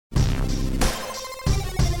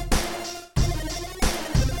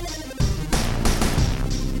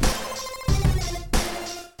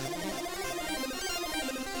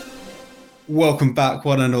Welcome back,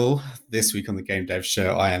 one and all. This week on the Game Dev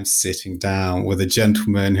Show, I am sitting down with a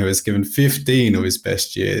gentleman who has given 15 of his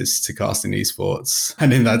best years to casting esports.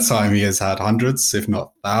 And in that time, he has had hundreds, if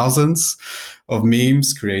not thousands, of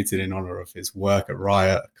memes created in honor of his work at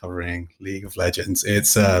Riot covering League of Legends.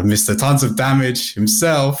 It's Mr. Tons of Damage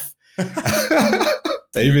himself,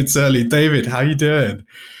 David Turley. David, how you doing?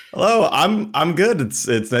 Hello, I'm good. It's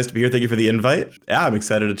nice to be here. Thank you for the invite. Yeah, I'm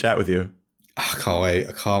excited to chat with you. I can't wait.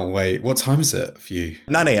 I can't wait. What time is it for you?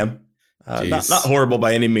 9 a.m. Not horrible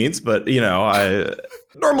by any means, but I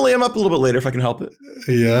normally I'm up a little bit later if I can help it.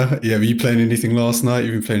 Yeah. Were you playing anything last night?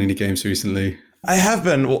 You've been playing any games recently? I have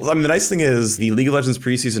been. Well, I mean, the nice thing is the League of Legends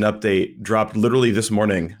preseason update dropped literally this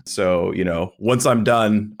morning. So, once I'm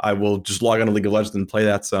done, I will just log on to League of Legends and play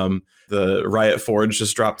that some. The Riot Forge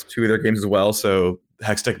just dropped 2 of their games as well. So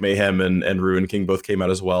Hextech Mayhem and Ruin King both came out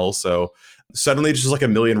as well. So suddenly just like a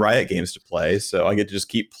million Riot games to play. So I get to just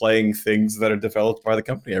keep playing things that are developed by the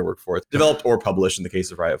company I work for. Developed or published in the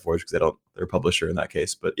case of Riot Forge, because they're a publisher in that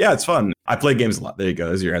case. But yeah, it's fun. I play games a lot. There you go.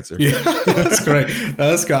 There's your answer. Yeah, that's great.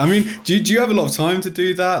 That's great. I mean, do you have a lot of time to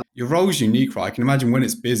do that? Your role's unique, right? I can imagine when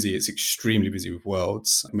it's busy, it's extremely busy with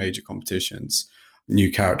worlds, major competitions,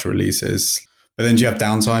 new character releases. But then do you have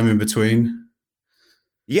downtime in between?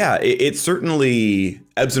 Yeah, it certainly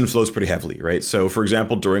ebbs and flows pretty heavily, right? So, for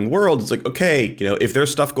example, during Worlds, it's like, okay, if there's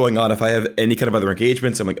stuff going on, if I have any kind of other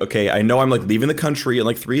engagements, I'm like, okay, I know I'm like leaving the country in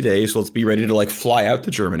like 3 days, so let's be ready to like fly out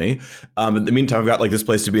to Germany. In the meantime, I've got like this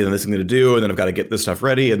place to be and this thing to do, and then I've got to get this stuff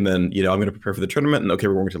ready, and then I'm going to prepare for the tournament, and okay,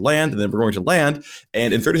 we're going to land, and then we're going to land,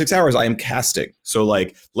 and in 36 hours, I am casting. So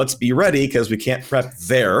like, let's be ready because we can't prep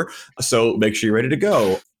there. So make sure you're ready to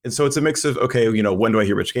go. And so it's a mix of, okay, when do I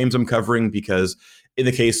hear which games I'm covering? Because in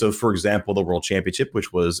the case of, for example, the World Championship,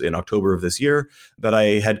 which was in October of this year that I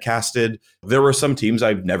had casted, there were some teams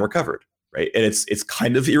I've never covered, right? And it's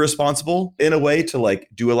kind of irresponsible in a way to like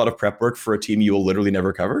do a lot of prep work for a team you will literally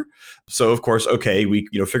never cover. So of course, okay, we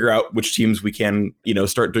figure out which teams we can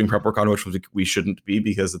start doing prep work on, which we shouldn't be,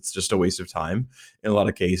 because it's just a waste of time in a lot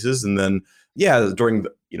of cases. And then during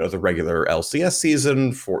the regular LCS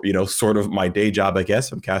season for sort of my day job, I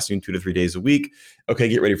guess I'm casting 2 to 3 days a week. Okay,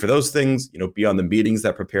 get ready for those things. Be on the meetings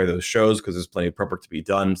that prepare those shows, because there's plenty of prep work to be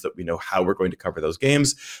done so that we know how we're going to cover those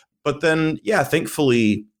games. But then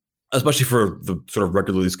thankfully, especially for the sort of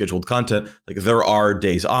regularly scheduled content, like there are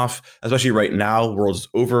days off, especially right now. World's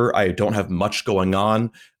over. I don't have much going on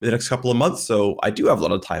in the next couple of months. So I do have a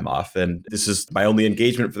lot of time off, and this is my only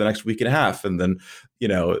engagement for the next week and a half. And then,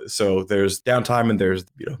 so there's downtime and there's,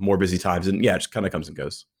 more busy times, and it just kind of comes and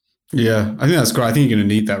goes. Yeah, I think that's great. I think you're going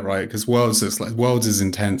to need that, right? Because Worlds is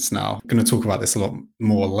intense now. I'm going to talk about this a lot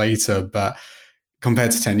more later, but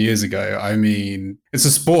compared to 10 years ago, I mean, it's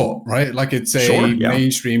a sport, right? Like it's a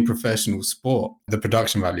mainstream professional sport. The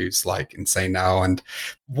production value is like insane now. And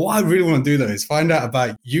what I really want to do though is find out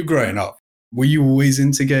about you growing up. Were you always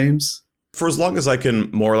into games? For as long as I can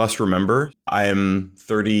more or less remember, I am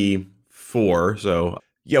 34. So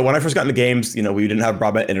yeah, when I first got into games, we didn't have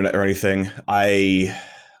broadband internet or anything. I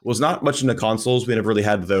was not much into consoles. We never really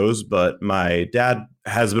had those, but my dad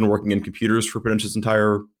has been working in computers for pretty much his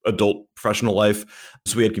entire adult professional life.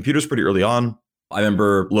 So we had computers pretty early on. I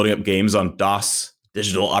remember loading up games on DOS,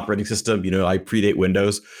 digital operating system. I predate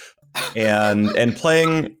Windows, and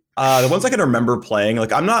playing the ones I can remember playing.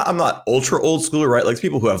 Like I'm not ultra old school, right? Like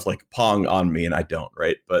people who have like Pong on me, and I don't,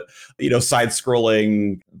 right? But side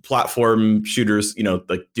scrolling platform shooters,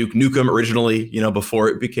 like Duke Nukem originally, before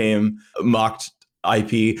it became mocked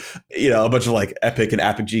IP, a bunch of like Epic and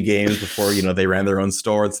Apogee games before, they ran their own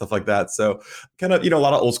store and stuff like that. So kind of, a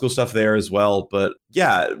lot of old school stuff there as well. But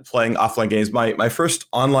yeah, playing offline games. My first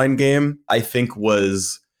online game, I think,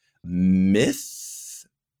 was Myth.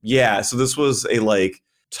 Yeah. So this was a like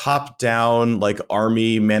top down, like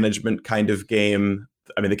army management kind of game.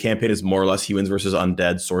 I mean, the campaign is more or less humans versus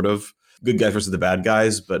undead, sort of. Good guys versus the bad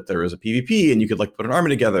guys, but there was a PvP and you could like put an army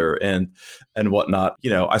together and whatnot.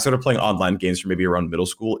 I started playing online games for maybe around middle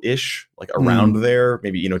school-ish, like around there,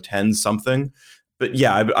 maybe, 10 something. But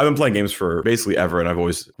yeah, I've been playing games for basically ever, and I've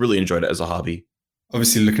always really enjoyed it as a hobby.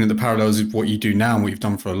 Obviously, looking at the parallels of what you do now and what you've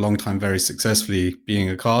done for a long time very successfully being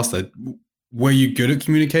a caster, were you good at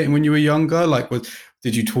communicating when you were younger? Like,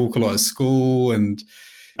 did you talk a lot at school? And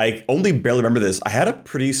I only barely remember this. I had a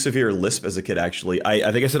pretty severe lisp as a kid, actually.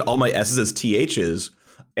 I think I said all my S's as THs.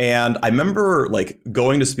 And I remember like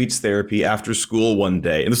going to speech therapy after school one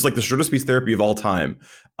day. And this is like the shortest speech therapy of all time.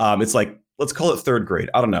 It's like, let's call it 3rd grade.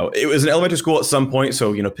 I don't know. It was an elementary school at some point.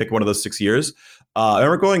 So, pick one of those 6 years. I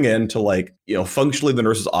remember going in to like, functionally the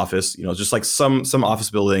nurse's office, just like some office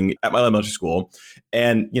building at my elementary school.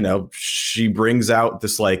 And, she brings out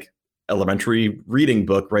this like elementary reading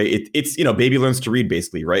book, right? It's, baby learns to read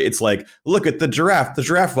basically, right? It's like, look at the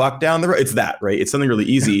giraffe walked down the road. It's that, right? It's something really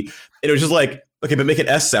easy. And it was just like, okay, but make an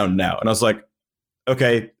S sound now. And I was like,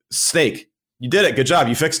 okay, snake. You did it. Good job.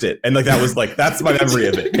 You fixed it. And that's my memory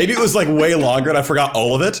of it. Maybe it was way longer and I forgot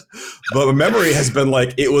all of it. But my memory has been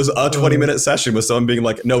it was a 20-minute session with someone being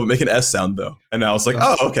like, no, but make an S sound though. And I was like,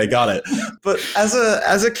 oh, okay, got it. But as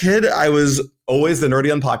a kid, I was always the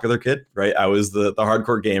nerdy, unpopular kid, right? I was the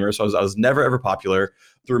hardcore gamer. So I was never, ever popular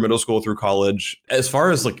through middle school, through college. As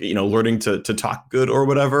far as learning to talk good or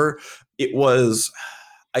whatever, it was...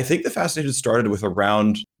 I think the fascination started with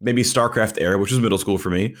around maybe StarCraft era, which was middle school for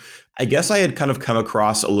me. I guess I had kind of come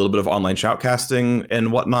across a little bit of online shoutcasting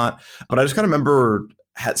and whatnot, but I just kind of remember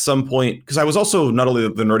at some point, because I was also not only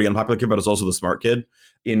the nerdy unpopular kid, but I was also the smart kid.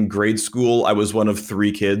 In grade school, I was one of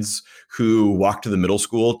 3 kids who walked to the middle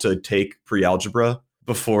school to take pre-algebra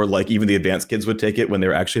before even the advanced kids would take it when they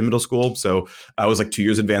were actually in middle school. So I was 2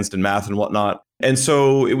 years advanced in math and whatnot. And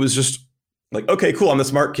so it was just okay, cool. I'm the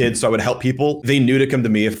smart kid, so I would help people. They knew to come to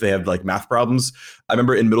me if they had math problems. I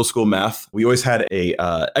remember in middle school math, we always had a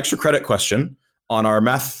extra credit question on our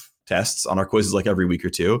math tests, on our quizzes every week or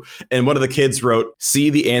two. And one of the kids wrote, "See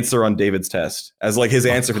the answer on David's test" as his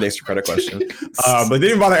answer for the extra credit question. But they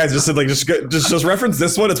didn't bother. I just said just reference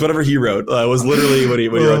this one. It's whatever he wrote. It was literally what he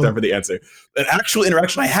wrote down for the answer. An actual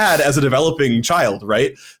interaction I had as a developing child,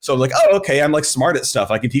 right? So I'm like, oh, okay, I'm smart at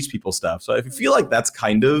stuff. I can teach people stuff. So I feel that's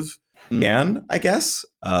kind of I guess.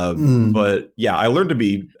 But yeah, I learned to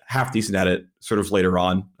be half decent at it sort of later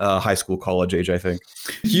on, high school, college age, I think.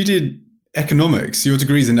 You did economics. Your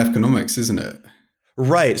degree's in economics, isn't it?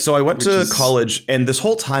 Right. So I went to college, and this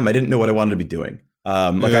whole time I didn't know what I wanted to be doing.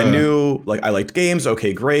 I knew I liked games.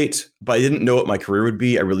 Okay, great. But I didn't know what my career would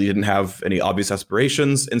be. I really didn't have any obvious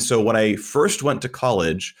aspirations. And so when I first went to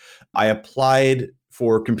college, I applied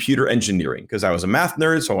for computer engineering because I was a math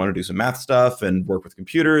nerd. So I wanted to do some math stuff and work with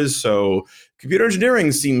computers. So computer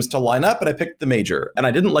engineering seems to line up, and I picked the major, and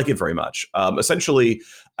I didn't like it very much. Essentially,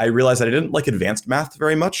 I realized that I didn't like advanced math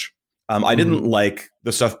very much. I didn't like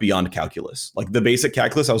the stuff beyond calculus. The basic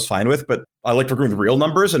calculus I was fine with, but I liked working with real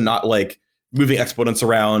numbers and not moving exponents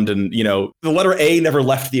around. And, the letter A never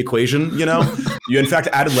left the equation, You in fact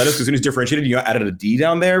added letters because as soon as differentiated, you added a D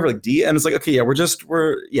down there, D. And it's okay,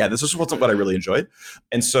 yeah, this just wasn't what I really enjoyed.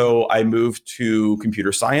 And so I moved to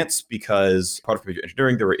computer science because part of computer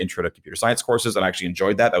engineering, there were intro to computer science courses, and I actually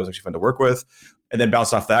enjoyed that. That was actually fun to work with. And then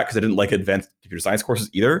bounced off that because I didn't like advanced computer science courses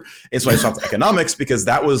either. And so I stopped economics because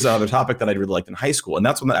that was another topic that I really liked in high school. And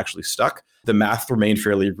that's when that actually stuck. The math remained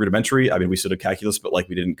fairly rudimentary. I mean, we still did calculus, but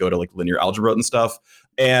we didn't go to linear algebra and stuff.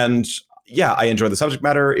 And yeah, I enjoyed the subject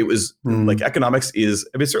matter. It was economics is,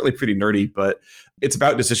 it's certainly pretty nerdy, but it's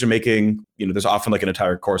about decision making. There's often an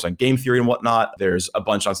entire course on game theory and whatnot. There's a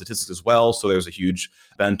bunch on statistics as well. So there's a huge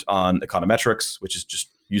bent on econometrics, which is just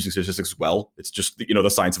using statistics well. It's just, the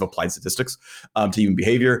science of applied statistics to human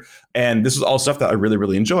behavior. And this is all stuff that I really,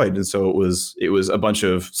 really enjoyed. And so it was a bunch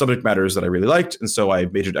of subject matters that I really liked. And so I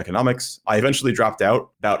majored in economics. I eventually dropped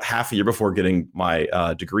out about half a year before getting my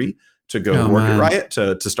degree to go work at Riot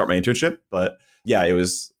to start my internship. But yeah, it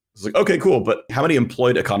was okay, cool. But how many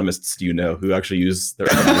employed economists do you know who actually use their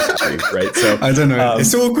economics degree, right? So I don't know.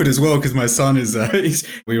 It's awkward as well because my son is,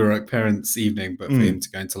 we were at parents' evening, but for him to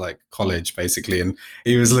go into college basically. And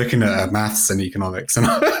he was looking at maths and economics. And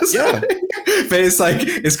I was but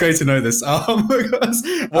it's great to know this. Oh my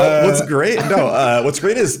gosh. Well, what's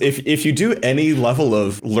great is if you do any level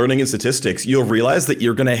of learning in statistics, you'll realize that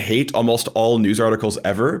you're going to hate almost all news articles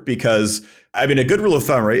ever because a good rule of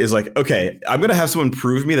thumb, right, is okay, I'm going to have someone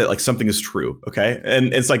prove me that something is true. Okay.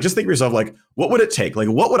 And it's just think to yourself, what would it take?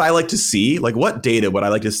 What would I like to see? What data would I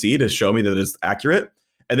like to see to show me that it's accurate?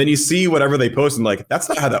 And then you see whatever they post and that's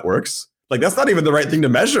not how that works. That's not even the right thing to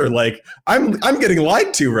measure. I'm getting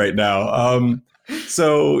lied to right now.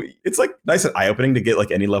 So it's nice and eye-opening to get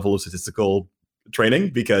any level of statistical training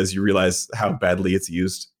because you realize how badly it's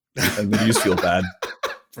used and then you just feel bad.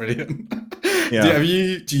 Brilliant. Yeah. Do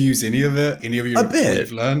you use any of it? Any of your a bit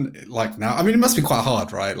you've learned now? I mean, it must be quite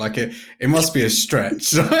hard, right? It must be a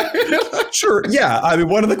stretch. Sure. Yeah. I mean,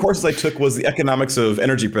 one of the courses I took was the economics of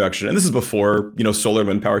energy production, and this is before solar and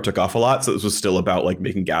wind power took off a lot. So this was still about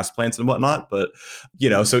making gas plants and whatnot. But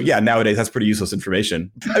so yeah, nowadays that's pretty useless information.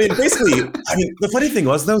 I mean, basically, the funny thing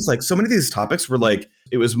was though, it's so many of these topics were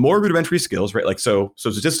it was more rudimentary skills, right? So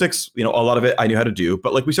statistics, a lot of it I knew how to do,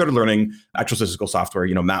 but we started learning actual statistical software,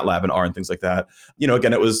 MATLAB and R and things like that.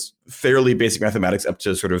 Again, it was fairly basic mathematics up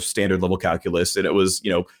to sort of standard level calculus. And it was,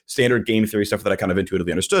 standard game theory stuff that I kind of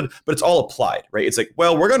intuitively understood, but it's all applied, right? It's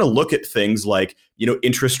well, we're going to look at things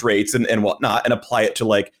interest rates and whatnot and apply it to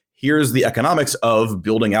here's the economics of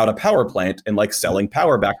building out a power plant and like selling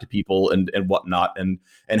power back to people and whatnot and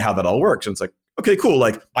how that all works. And it's like, okay, cool.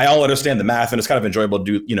 Like I all understand the math and it's kind of enjoyable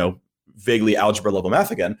to do, vaguely algebra level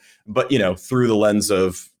math again, but, through the lens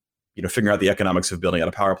of, figuring out the economics of building out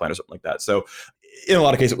a power plant or something like that. So in a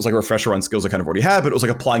lot of cases, it was like a refresher on skills I kind of already had, but it was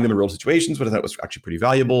like applying them in real situations, but I thought it was actually pretty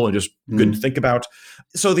valuable and just good to think about.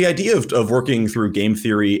 So the idea of working through game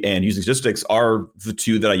theory and using statistics are the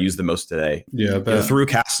two that I use the most today. Yeah, but through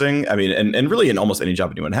casting, I mean, and really in almost any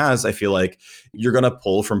job anyone has, I feel like you're going to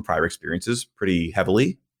pull from prior experiences pretty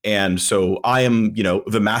heavily. And so I am,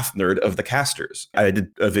 the math nerd of the casters. I did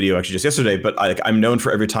a video actually just yesterday, but I'm known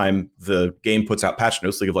for every time the game puts out patch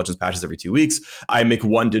notes, League of Legends patches every 2 weeks, I make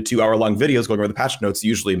 1 to 2 hour long videos going over the patch notes,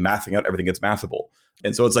 usually mathing out everything that's mathable.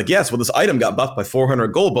 And so it's like, yes, well, this item got buffed by 400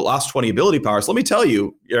 gold, but lost 20 ability power. So let me tell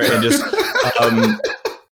you, and just...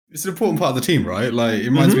 it's an important part of the team, right? Like it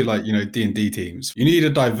reminds me like, D&D teams. You need a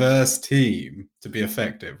diverse team to be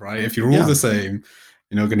effective, right? If you're all the same,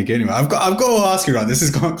 you're not going to get anywhere. I've got to ask you, right? This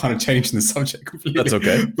is kind of changing the subject completely. That's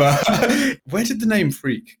okay. But where did the name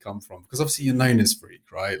Phreak come from? Because obviously you're known as Phreak,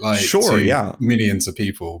 right? Like sure, yeah, millions of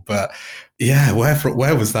people. But yeah,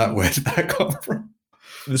 where was that? Where did that come from?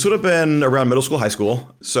 This would have been around middle school, high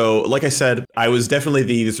school. So like I said, I was definitely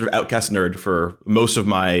the sort of outcast nerd for most of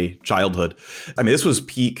my childhood. I mean, this was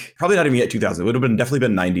peak, probably not even yet 2000. It would have definitely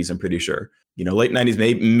been 90s, I'm pretty sure. Late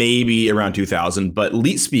 90s, maybe around 2000. But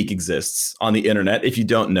leet speak exists on the internet, if you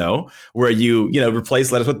don't know, where you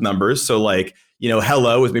replace letters with numbers. So like,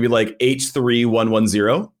 hello is maybe like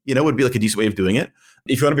H3110, would be like a decent way of doing it.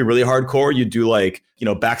 If you want to be really hardcore, you do like,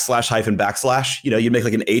 backslash hyphen backslash, you make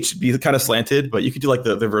like an H be kind of slanted, but you could do like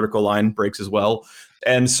the vertical line breaks as well.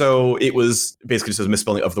 And so it was basically just a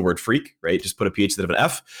misspelling of the word freak, right? Just put a PH instead of an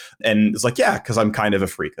F. And it's like, yeah, because I'm kind of a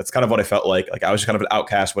freak. That's kind of what I felt like. Like I was just kind of an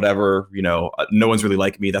outcast, whatever, no one's really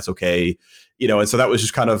like me. That's okay. And so that was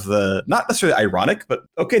just kind of the, not necessarily ironic, but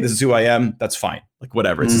okay, this is who I am. That's fine. Like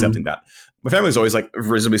whatever, it's accepting that. My family was always like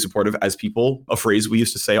reasonably supportive as people. A phrase we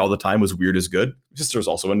used to say all the time was "weird is good." My sister was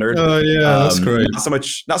also a nerd. Oh yeah, that's great. Not so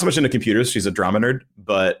much into computers. She's a drama nerd,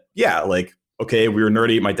 but yeah, like okay, we were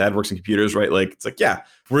nerdy. My dad works in computers, right? Like it's like yeah,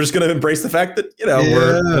 we're just gonna embrace the fact that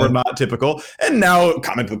we're not typical. And now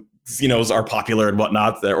comic books, are popular and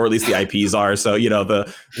whatnot, or at least the IPs are. So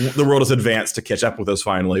the world has advanced to catch up with us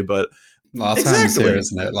finally. But exactly, here,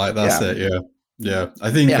 isn't it? Like that's it. Yeah. Yeah, I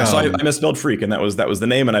think. Yeah, so I misspelled Phreak, and that was the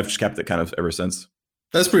name, and I've just kept it kind of ever since.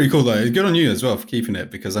 That's pretty cool, though. Good on you as well for keeping it,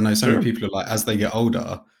 because I know so many people are like, as they get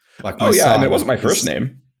older, like and it wasn't my first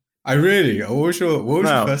name. I really. What was your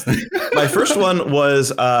first name? My first one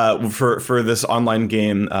was for this online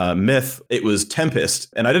game Myth. It was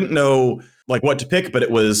Tempest, and I didn't know like what to pick, but it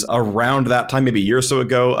was around that time, maybe a year or so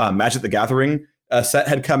ago. Magic the Gathering set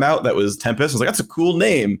had come out that was Tempest. I was like, that's a cool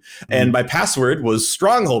name. And my password was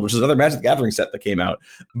Stronghold, which is another Magic the Gathering set that came out.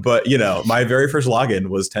 But, my very first login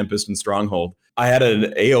was Tempest and Stronghold. I had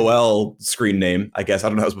an AOL screen name, I guess. I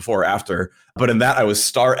don't know if it was before or after. But in that, I was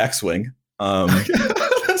Star X-Wing.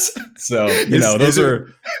 So, those were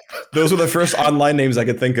the first online names I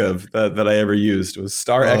could think of that I ever used. It was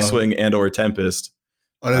Star X-Wing and or Tempest.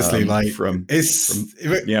 Honestly, it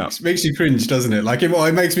makes you cringe, doesn't it? Like, it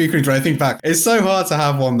makes me cringe when I think back. It's so hard to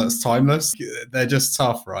have one that's timeless. They're just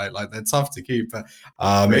tough, right? Like, they're tough to keep. But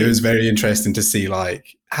it was very interesting to see,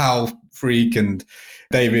 like, how Phreak and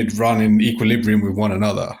David run in equilibrium with one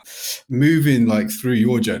another. Moving, like, through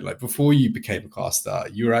your journey, like, before you became a caster,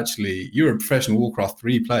 you were a professional Warcraft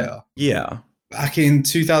 3 player. Yeah. Back in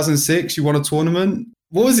 2006, you won a tournament.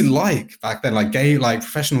 What was it like back then? Like,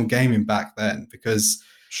 professional gaming back then? Because...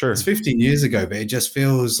 Sure. It's 15 years ago, but it just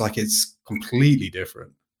feels like it's completely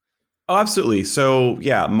different. Oh, absolutely. So,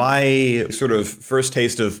 yeah, my sort of first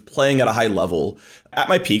taste of playing at a high level at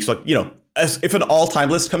my peak. So, as if an all-time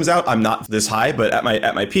list comes out, I'm not this high, but at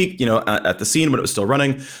my peak, at the scene when it was still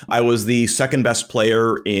running, I was the second best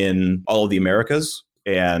player in all of the Americas.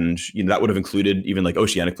 And that would have included even like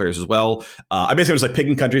oceanic players as well. I basically was like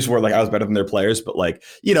picking countries where like I was better than their players, but like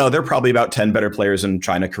they're probably about 10 better players in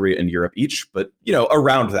China, Korea, and Europe each. But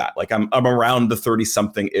around that, like I'm around the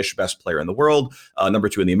 30-something-ish best player in the world, number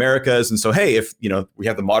 2 in the Americas. And so hey, if we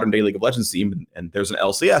have the modern day League of Legends team and there's an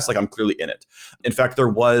LCS, like I'm clearly in it. In fact, there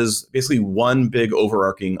was basically one big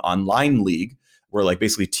overarching online league where like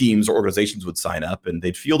basically teams or organizations would sign up and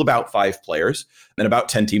they'd field about 5 players and about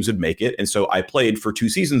 10 teams would make it. And so I played for 2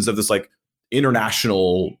 seasons of this like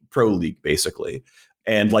international pro league, basically.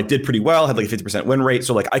 and like did pretty well, had like a 50% win rate.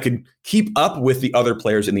 So like I could keep up with the other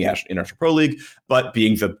players in the International Pro League, but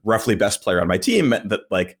being the roughly best player on my team meant that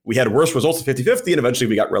like we had worse results at 50-50, and eventually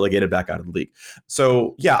we got relegated back out of the league.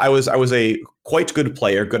 So yeah, I was a quite good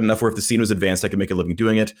player, good enough where if the scene was advanced, I could make a living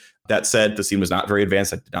doing it. That said, the scene was not very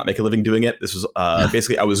advanced. I did not make a living doing it. This was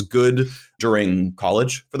basically, I was good during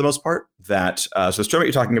college for the most part. So this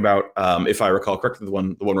tournament you're talking about, if I recall correctly, the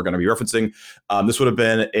one we're going to be referencing, this would have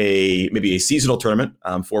been maybe a seasonal tournament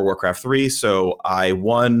for Warcraft 3. So I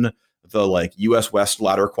won the like US West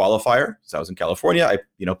ladder qualifier. So I was in California.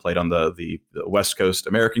 I played on the West Coast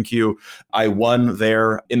American queue. I won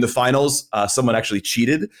there in the finals. Someone actually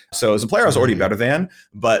cheated. So as a player, I was already better than,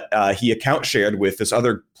 but he account shared with this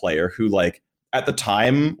other player who like at the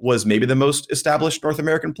time was maybe the most established North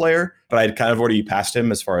American player, but I'd kind of already passed him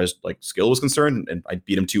as far as like skill was concerned, and I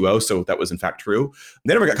beat him 2-0, so that was in fact true.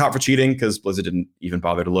 They never got caught for cheating because Blizzard didn't even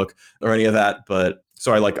bother to look or any of that. But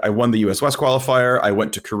so I won the US West qualifier. I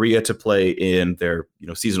went to Korea to play in their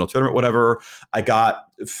seasonal tournament, whatever. I got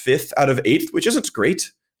 5th out of 8th, which isn't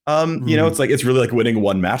great. It's really like winning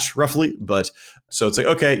one match roughly, but so it's like,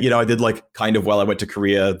 okay, I did like kind of well. I went to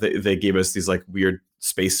Korea. They gave us these like weird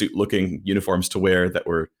spacesuit looking uniforms to wear that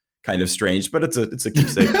were kind of strange, but it's a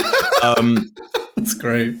keepsake. That's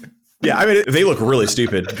great. Yeah, I mean, they look really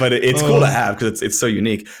stupid, but it's cool to have because it's so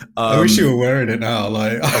unique. I wish you were wearing it now.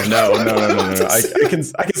 Like, no. I can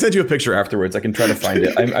send you a picture afterwards. I can try to find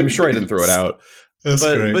it. I'm sure I didn't throw it out.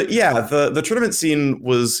 But yeah, the tournament scene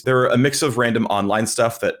there were a mix of random online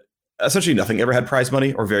stuff that essentially nothing ever had prize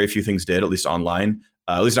money, or very few things did, at least online.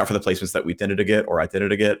 At least not for the placements that we tended to get or I tended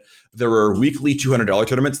to get. There were weekly $200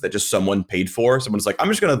 tournaments that just someone paid for. Someone's like, I'm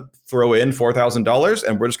just going to throw in $4,000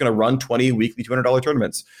 and we're just going to run 20 weekly $200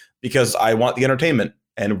 tournaments because I want the entertainment.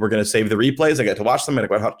 And we're going to save the replays. I get to watch them.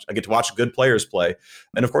 I get to watch good players play.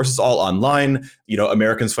 And of course, it's all online.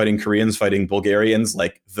 Americans fighting Koreans, fighting Bulgarians.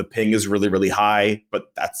 Like the ping is really, really high,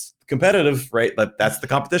 but that's competitive, right? That's the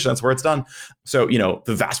competition. That's where it's done. So,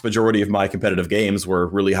 the vast majority of my competitive games were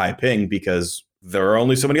really high ping because there are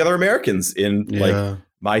only so many other Americans in like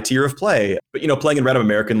my tier of play. But, playing in random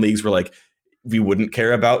American leagues were like, we wouldn't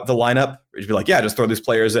care about the lineup. It'd be like, yeah, just throw these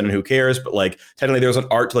players in and who cares? But like, technically there's an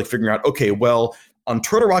art to like figuring out, okay, well, on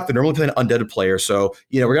Turtle Rock, they're normally playing an undeaded player. So,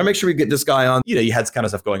 we're going to make sure we get this guy on. You had kind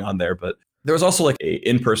of stuff going on there. But there was also like a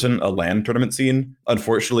LAN tournament scene.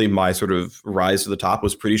 Unfortunately, my sort of rise to the top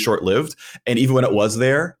was pretty short-lived. And even when it was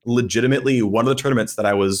there, legitimately, one of the tournaments that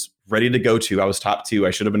I was ready to go to, I was top 2,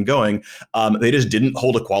 I should have been going. They just didn't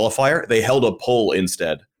hold a qualifier. They held a poll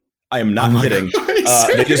instead. I am not kidding.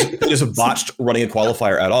 They just botched running a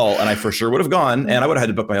qualifier at all. And I for sure would have gone, and I would have had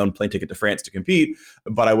to book my own plane ticket to France to compete,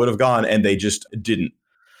 but I would have gone, and they just didn't.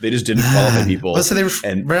 They just didn't qualify people. So they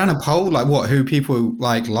ran a poll, like what, who people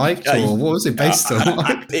liked, or what was it based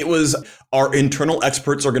on? It was our internal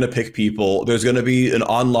experts are going to pick people. There's going to be an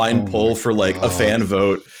online poll for like a fan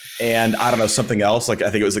vote. And I don't know, something else. Like, I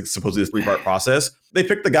think it was like supposedly a 3-part process. They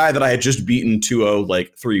picked the guy that I had just beaten 2-0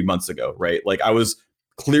 like 3 months ago, right? Like I was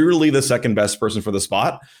clearly the second best person for the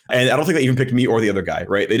spot. And I don't think they even picked me or the other guy,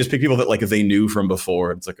 right? They just picked people that like they knew from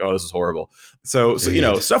before. It's like, oh, this is horrible. So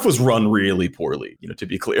stuff was run really poorly, to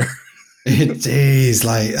be clear. It is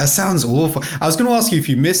like, that sounds awful. I was going to ask you if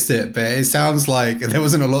you missed it, but it sounds like there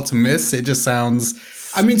wasn't a lot to miss. It just sounds,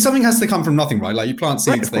 I mean, something has to come from nothing, right? Like you plant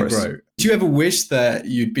seeds, they grow. Do you ever wish that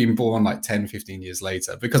you'd been born like 10, 15 years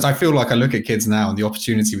later? Because I feel like I look at kids now and the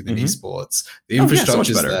opportunity within esports, the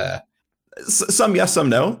infrastructure's there. Some yes, some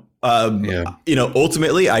no.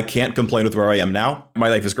 Ultimately, I can't complain with where I am now. My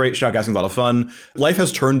life is great. Shoutcasting is a lot of fun. Life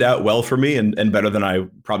has turned out well for me and better than I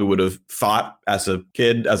probably would have thought as a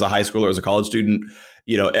kid, as a high schooler, as a college student.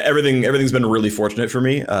 Everything's been really fortunate for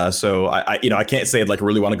me. So I can't say I'd like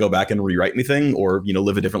really want to go back and rewrite anything or,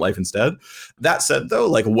 live a different life instead. That said, though,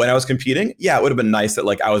 like when I was competing, yeah, it would have been nice that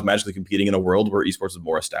like I was magically competing in a world where esports was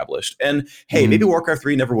more established. And hey, maybe Warcraft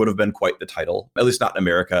 3 never would have been quite the title, at least not in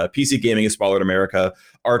America. PC gaming is smaller in America.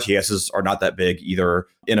 RTSs are not that big either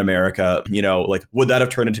in America. Like would that have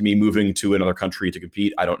turned into me moving to another country to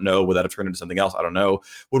compete? I don't know. Would that have turned into something else? I don't know.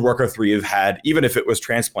 Would Warcraft 3 have had, even if it was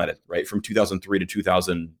transplanted, right, from 2003 to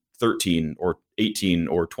 2013 or 18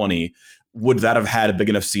 or 20, would that have had a big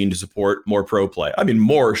enough scene to support more pro play? I mean,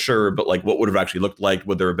 more, sure, but like what would have actually looked like?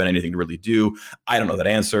 Would there have been anything to really do? I don't know that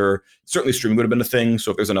answer. Certainly streaming would have been a thing.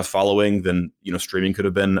 So if there's enough following, then, streaming could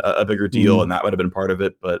have been a bigger deal and that would have been part of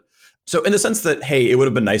it. But so in the sense that, hey, it would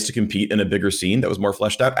have been nice to compete in a bigger scene that was more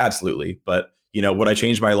fleshed out. Absolutely. But, would I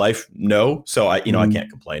change my life? No. So I can't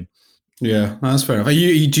complain. Yeah, that's fair enough. Do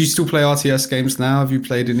you still play RTS games now? Have you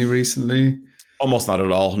played any recently? Almost not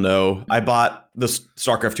at all, no. I bought the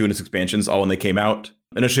StarCraft 2 and its expansions all when they came out.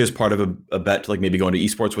 initially as part of a bet to like maybe go into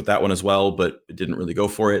esports with that one as well, but it didn't really go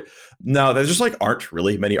for it. No, there's just like aren't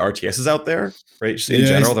really many RTSs out there, right? Just in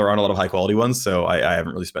general, there aren't a lot of high quality ones, so I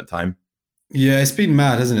haven't really spent time. Yeah, it's been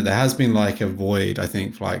mad, hasn't it? There has been like a void, I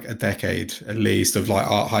think, for like a decade at least of like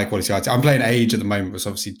high quality art. I'm playing Age at the moment, which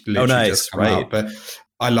obviously Oh, literally nice, just come right? out, but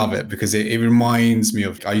I love it because it reminds me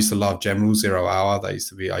of, I used to love General Zero Hour. I used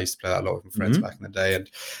to play that a lot with my friends back in the day. And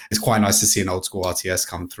it's quite nice to see an old school RTS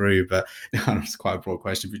come through. But it's quite a broad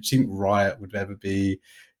question. But do you think Riot would ever be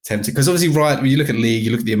tempted? Because obviously Riot, when you look at League,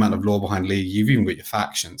 you look at the amount of lore behind League, you've even got your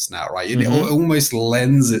factions now, right? It almost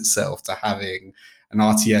lends itself to having an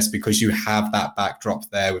RTS because you have that backdrop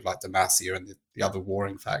there with like Demacia and the other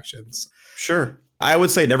warring factions. Sure. I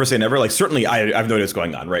would say never. Like, certainly I've noticed what's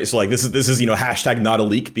going on, right? So like this is, you know, hashtag not a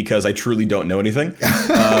leak because I truly don't know anything.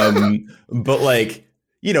 But like,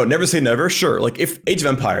 you know, never say never. Sure. Like if Age of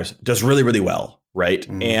Empires does really, really well, right?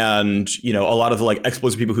 And, you know, a lot of the like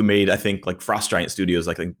explosive people who made, I think like Frost Giant Studios,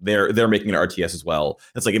 like they're making an RTS as well.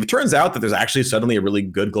 It's like, if it turns out that there's actually suddenly a really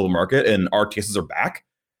good global market and RTSs are back,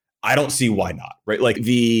 I don't see why not, right? Like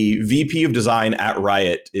the VP of design at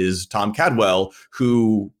Riot is Tom Cadwell,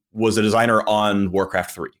 who was a designer on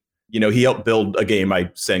Warcraft 3. You know, he helped build a game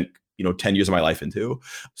I sank, you know, 10 years of my life into.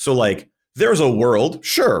 So like there's a world,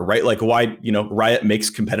 sure, right? Like why, you know, Riot makes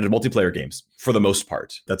competitive multiplayer games for the most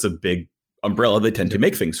part. That's a big umbrella they tend to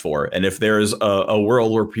make things for. And if there's a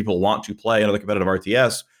world where people want to play another competitive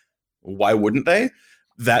RTS, why wouldn't they?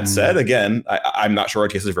 That said, again, I'm not sure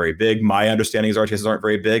RTS is very big. My understanding is RTSs aren't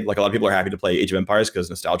very big. Like a lot of people are happy to play Age of Empires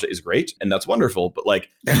because nostalgia is great, and that's wonderful. But like,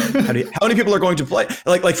 how many people are going to play?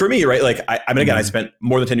 Like for me, right? Like I mean, again, I spent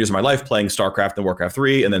more than 10 years of my life playing StarCraft and Warcraft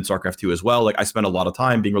 3, and then StarCraft 2 as well. Like I spent a lot of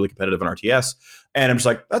time being really competitive in RTS, and I'm just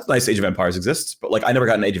like, that's nice. Age of Empires exists, but like I never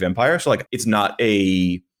got an Age of Empires, so like it's not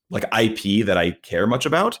a like IP that I care much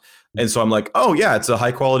about, and so I'm like, oh yeah, it's a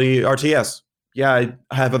high quality RTS. Yeah,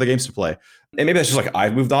 I have other games to play. And maybe that's just like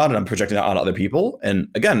I've moved on and I'm projecting it on other people. And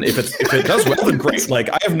again, if it does well, then great. Like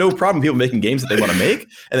I have no problem with people making games that they want to make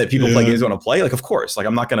and that people play games they want to play. Like, of course, like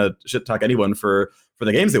I'm not going to shit talk anyone for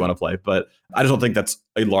the games they want to play, but I just don't think that's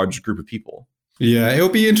a large group of people. Yeah, it'll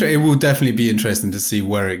be interesting. It will definitely be interesting to see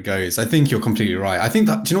where it goes. I think you're completely right. I think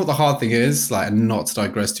that, do you know what the hard thing is? Like, not to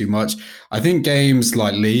digress too much. I think games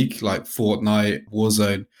like League, like Fortnite,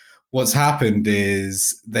 Warzone, what's happened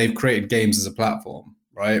is they've created games as a platform,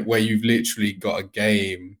 right? Where you've literally got a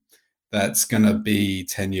game that's going to be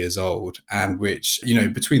 10 years old and which, you know,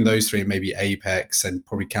 between those three, maybe Apex and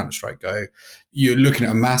probably Counter-Strike Go, you're looking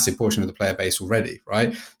at a massive portion of the player base already,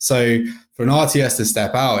 right? So for an RTS to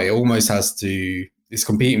step out, it almost has to, it's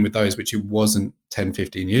competing with those, which it wasn't 10,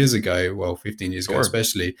 15 years ago, well, 15 years ago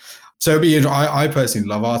especially. So I personally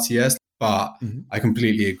love RTS, but I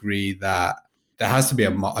completely agree that there has to be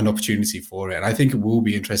an opportunity for it. And I think it will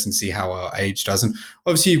be interesting to see how our Age does. And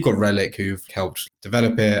obviously you've got Relic who've helped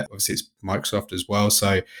develop it. Obviously it's Microsoft as well.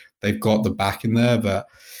 So they've got the back in there. But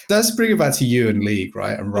let's bring it back to you and League,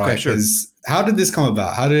 right? And Riot. Okay, sure. How did this come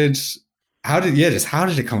about? How did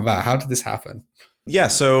it come about? How did this happen? Yeah,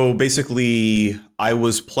 so basically I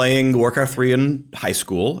was playing Warcraft 3 in high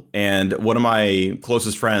school, and one of my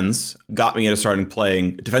closest friends got me into starting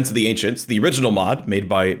playing Defense of the Ancients, the original mod made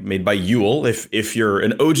by Yule. If you're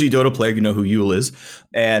an OG Dota player, you know who Yule is.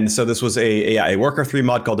 And so this was a Warcraft 3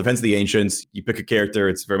 mod called Defense of the Ancients. You pick a character,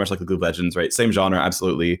 it's very much like the League of Legends, right? Same genre,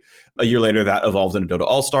 absolutely. A year later, that evolved into Dota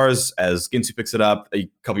All-Stars as Ginsu picks it up. A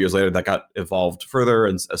couple years later, that got evolved further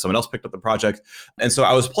and someone else picked up the project. And so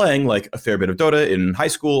I was playing like a fair bit of Dota in high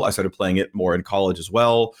school. I started playing it more in college as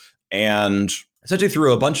well. And essentially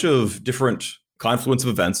through a bunch of different confluence of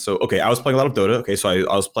events. So, okay, I was playing a lot of Dota. Okay, so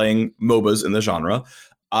I was playing MOBAs in the genre.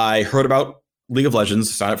 I heard about League of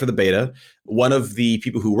Legends, signed up for the beta. One of the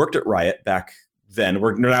people who worked at Riot back then,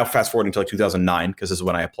 we're now fast forwarding to like 2009, because this is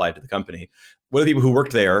when I applied to the company. One of the people who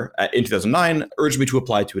worked there in 2009 urged me to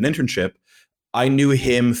apply to an internship. I knew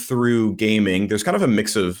him through gaming. There's kind of a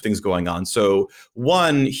mix of things going on. So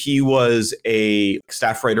one, he was a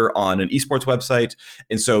staff writer on an esports website.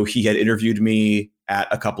 And so he had interviewed me at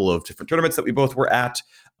a couple of different tournaments that we both were at.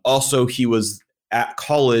 Also, he was at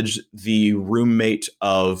college the roommate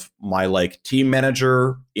of my like team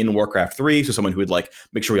manager in Warcraft 3. So someone who would like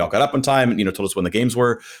make sure we all got up on time and, you know, told us when the games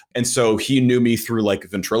were. And so he knew me through like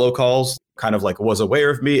Ventrilo calls, kind of like was aware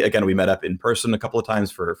of me. Again, we met up in person a couple of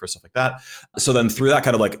times for stuff like that. So then through that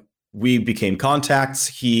kind of like, we became contacts.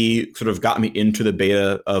 He sort of got me into the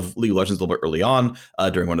beta of League of Legends a little bit early on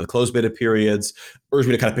during one of the closed beta periods, urged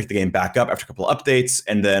me to kind of pick the game back up after a couple of updates,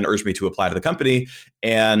 and then urged me to apply to the company.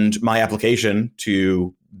 And my application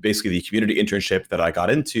to basically the community internship that I got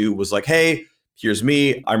into was like, hey, here's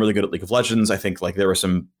me. I'm really good at League of Legends. I think like there were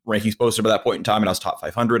some rankings posted by that point in time, and I was top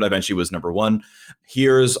 500. I eventually was number 1.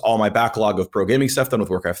 Here's all my backlog of pro gaming stuff done with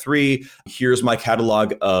Warcraft 3. Here's my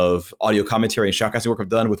catalog of audio commentary and shoutcasting work I've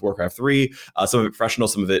done with Warcraft 3. Some of it professional,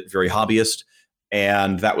 some of it very hobbyist.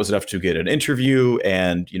 And that was enough to get an interview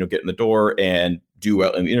and, get in the door and do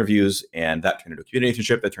well in the interviews. And that turned into a community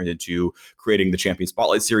internship that turned into creating the Champion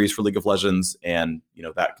Spotlight series for League of Legends. And,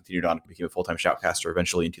 that continued on to become a full-time shoutcaster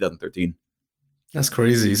eventually in 2013. That's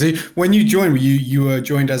crazy. So when you joined, you were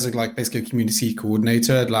joined as basically a community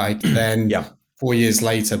coordinator, then 4 years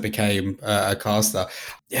later became a caster.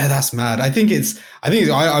 Yeah, that's mad. I think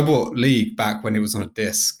I bought League back when it was on a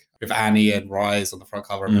disc with Annie and Rise on the front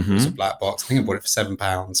cover. It was a black box. I think I bought it for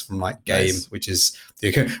 £7 from Game, nice. which is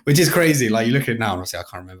crazy. Like you look at it now, and obviously I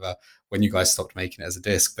can't remember when you guys stopped making it as a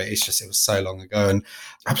disc, but it was so long ago. And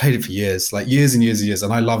I played it for years, like years and years and years,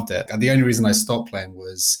 and I loved it. And the only reason I stopped playing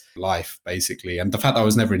was life, basically. And the fact that I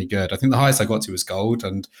was never any good. I think the highest I got to was gold.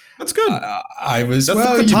 And that's good. That's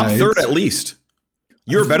the top third at least.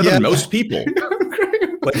 You're better than most people.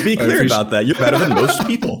 Let's be clear about that. You're better than most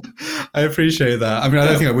people. I appreciate that. I mean, I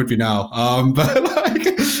don't think I would be now.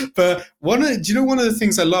 But one of the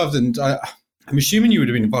things I loved, and I'm assuming you would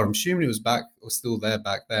have been involved. I'm assuming it was back or still there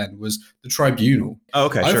back then. Was the Tribunal? Oh,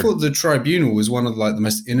 okay, I thought the Tribunal was one of the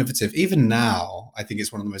most innovative. Even now, I think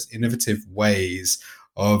it's one of the most innovative ways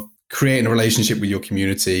of creating a relationship with your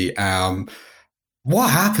community.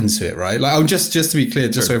 What happens to it, right? Like, just to be clear,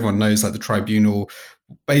 just so everyone knows, like the Tribunal.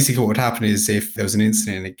 Basically, what would happen is if there was an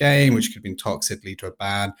incident in a game, which could have been toxic, lead to a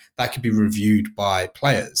ban, that could be reviewed by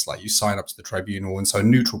players. Like you sign up to the Tribunal, and so a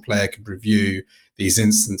neutral player could review these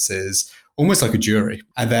instances almost like a jury,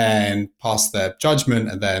 and then pass their judgment,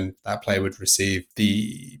 and then that player would receive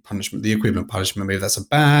the punishment, the equivalent punishment. Maybe that's a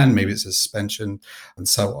ban, maybe it's a suspension, and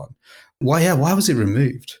so on. Why was it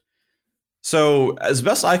removed? So, as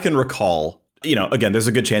best I can recall, again, there's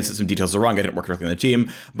a good chance that some details are wrong. I didn't work directly on the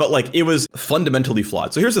team, but it was fundamentally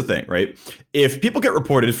flawed. So here's the thing, right? If people get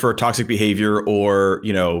reported for toxic behavior or,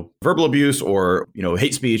 verbal abuse or,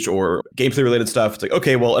 hate speech or gameplay related stuff, it's like,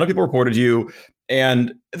 okay, well, enough people reported you.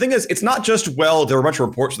 And the thing is, it's not just, there were a bunch of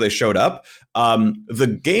reports where they showed up.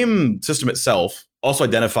 The game system itself also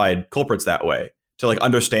identified culprits that way to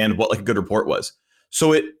understand what a good report was.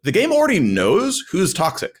 So the game already knows who's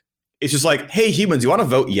toxic. It's just like, hey, humans, you want to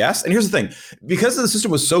vote yes? And here's the thing. Because the system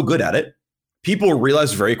was so good at it, people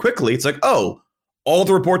realized very quickly, it's like, oh, all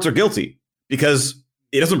the reports are guilty because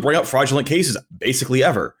it doesn't bring up fraudulent cases basically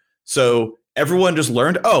ever. So everyone just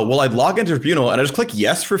learned, oh, well, I'd log into Tribunal and I just click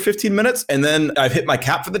yes for 15 minutes and then I've hit my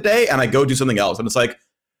cap for the day and I go do something else. And it's like,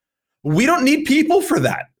 we don't need people for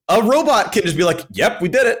that. A robot can just be like, yep, we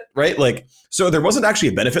did it, right? So there wasn't actually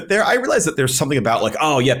a benefit there. I realized that there's something about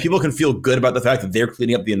oh yeah, people can feel good about the fact that they're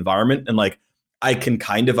cleaning up the environment. And I can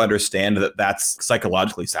kind of understand that that's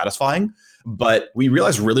psychologically satisfying. But we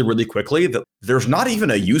realized really, really quickly that there's not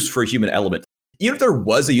even a use for a human element. Even if there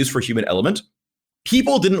was a use for a human element,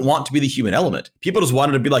 people didn't want to be the human element. People just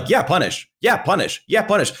wanted to be like, yeah, punish, yeah, punish, yeah,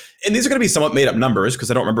 punish. And these are going to be somewhat made up numbers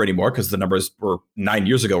because I don't remember anymore because the numbers were 9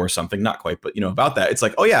 years ago or something. Not quite, but about that. It's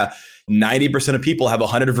like, oh yeah, 90% of people have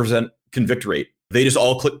 100% convict rate. They just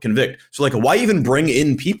all click convict. So why even bring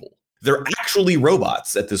in people? They're actually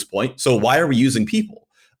robots at this point. So why are we using people?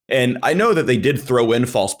 And I know that they did throw in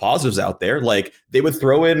false positives out there. They would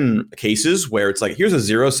throw in cases where it's here's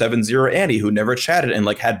a 070 Annie who never chatted and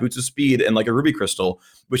had boots of speed and a ruby crystal,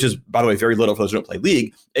 which is, by the way, very little for those who don't play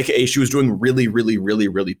League, aka she was doing really, really, really,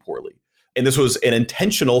 really poorly. And this was an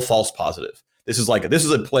intentional false positive. This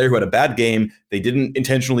is a player who had a bad game. They didn't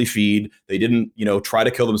intentionally feed. They didn't, try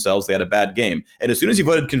to kill themselves. They had a bad game. And as soon as you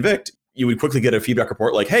voted convict, you would quickly get a feedback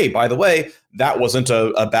report hey, by the way, that wasn't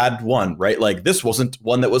a bad one, right? This wasn't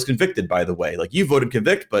one that was convicted, by the way. You voted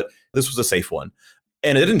convict, but this was a safe one.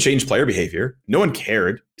 And it didn't change player behavior. No one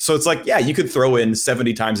cared. So it's yeah, you could throw in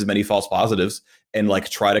 70 times as many false positives and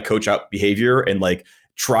try to coach out behavior and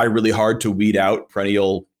try really hard to weed out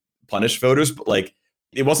perennial punish voters. But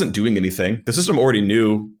it wasn't doing anything. The system already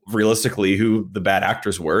knew realistically who the bad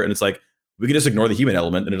actors were. And it's we can just ignore the human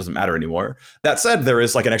element and it doesn't matter anymore. That said, there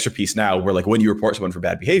is an extra piece now where when you report someone for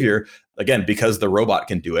bad behavior, again, because the robot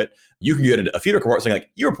can do it, you can get a feedback report saying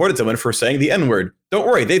you reported someone for saying the N-word. Don't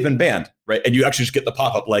worry, they've been banned, right? And you actually just get the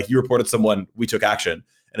pop-up you reported someone, we took action.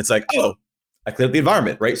 And it's oh, I cleared up the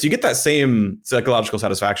environment, right? So you get that same psychological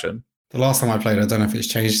satisfaction. The last time I played, I don't know if it's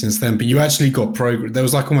changed since then, but you actually got there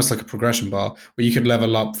was almost a progression bar where you could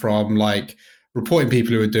level up from reporting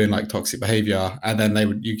people who are doing toxic behavior, and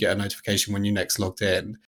then you get a notification when you next logged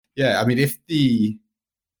in. Yeah, I mean, if the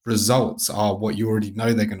results are what you already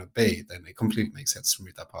know they're going to be, then it completely makes sense to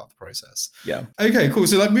remove that part of the process. Yeah. Okay, cool.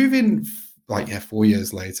 So like moving 4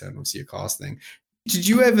 years later, and obviously you're casting, did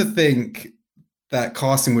you ever think that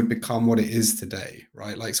casting would become what it is today,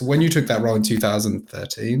 right? Like, so when you took that role in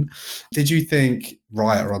 2013, did you think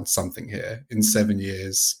Riot are on something here in 7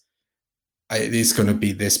 years? It's going to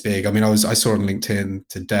be this big. I mean, I saw on LinkedIn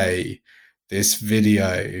today this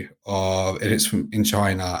video and it's from in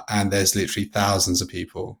China, and there's literally thousands of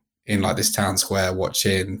people in like this town square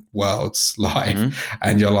watching Worlds live,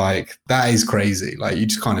 and you're like, that is crazy. Like, you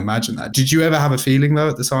just can't imagine that. Did you ever have a feeling though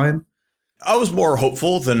at the time? I was more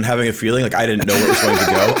hopeful than having a feeling. Like, I didn't know where it was going to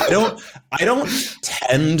go. I don't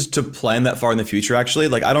tend to plan that far in the future, actually.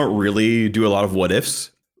 Like, I don't really do a lot of what ifs.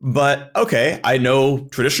 But okay, I know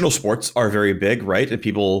traditional sports are very big, right? And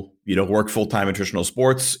people, work full-time in traditional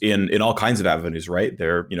sports in all kinds of avenues, right?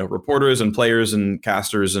 They're, reporters and players and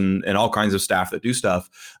casters and all kinds of staff that do stuff.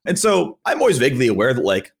 And so I'm always vaguely aware that,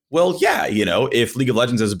 like, well, yeah, if League of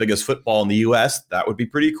Legends is as big as football in the US, that would be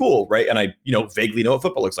pretty cool, right? And I, vaguely know what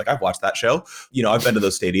football looks like. I've watched that show. I've been to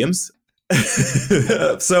those stadiums.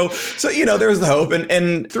 so there's the hope.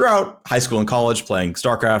 And throughout high school and college, playing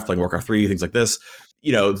StarCraft, playing Warcraft 3, things like this,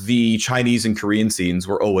 the Chinese and Korean scenes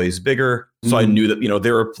were always bigger. So I knew that,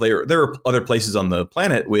 there are other places on the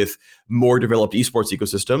planet with more developed esports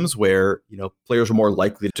ecosystems where, players are more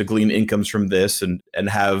likely to glean incomes from this and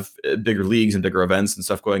have bigger leagues and bigger events and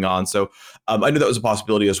stuff going on. So I knew that was a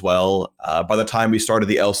possibility as well. By the time we started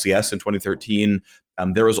the LCS in 2013,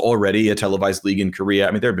 there was already a televised league in Korea.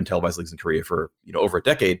 I mean, there have been televised leagues in Korea for, over a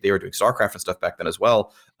decade. They were doing StarCraft and stuff back then as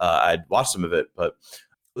well. I'd watched some of it, but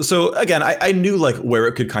so again, I knew like where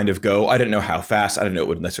it could kind of go. I didn't know how fast. I didn't know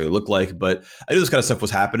what it would necessarily look like, but I knew this kind of stuff was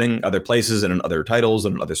happening other places and in other titles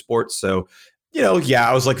and in other sports. So,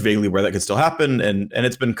 I was like vaguely aware that could still happen, and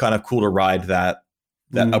it's been kind of cool to ride that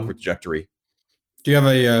upward trajectory. Do you have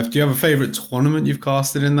a favorite tournament you've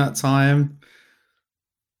casted in that time?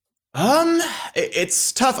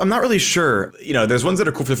 It's tough. I'm not really sure. There's ones that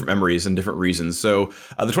are cool for different memories and different reasons. So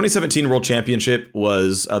the 2017 World Championship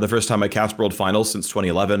was the first time I cast World Finals since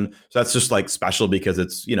 2011. So that's just like special because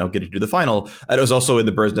it's, getting to do the final. And it was also in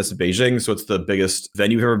the Bird's Nest of Beijing. So it's the biggest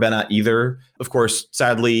venue I've ever been at either. Of course,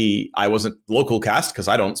 sadly, I wasn't local cast because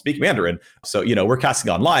I don't speak Mandarin. So, we're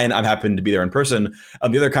casting online. I'm happy to be there in person.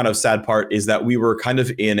 The other kind of sad part is that we were kind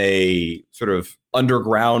of in a sort of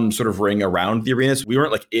underground sort of ring around the arenas. We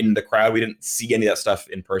weren't like in the crowd. We didn't see any of that stuff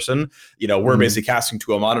in person. We're basically casting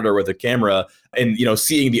to a monitor with a camera and,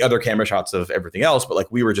 seeing the other camera shots of everything else. But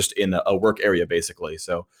like we were just in a work area basically.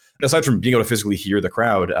 So aside from being able to physically hear the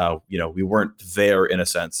crowd, we weren't there in a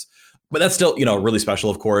sense. But that's still, really special,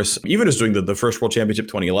 of course. Even just doing the first World Championship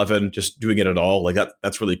 2011, just doing it at all, like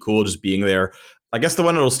that's really cool, just being there. I guess the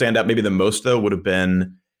one that'll stand out maybe the most, though, would have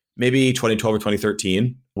been maybe 2012 or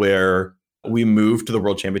 2013, where we moved to the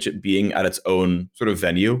World Championship being at its own sort of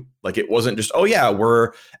venue. Like it wasn't just, oh yeah,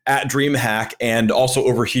 we're at DreamHack and also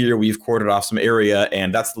over here we've corded off some area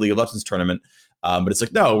and that's the League of Legends tournament. But it's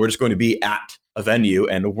like, no, we're just going to be at a venue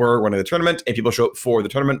and we're running the tournament and people show up for the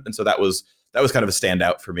tournament. And so that was kind of a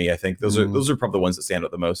standout for me. I think those are probably the ones that stand out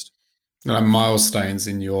the most. Like milestones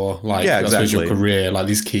in your exactly. your career, like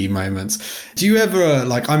these key moments. Do you ever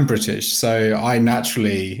I'm British, so I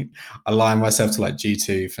naturally align myself to like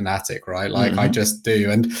G2 fanatic, right? Like I just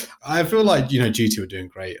do, and I feel like G2 were doing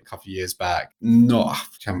great a couple of years back. I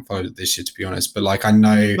haven't followed it this year to be honest, but like I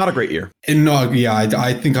know not a great year.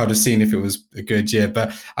 I think I'd have seen if it was a good year,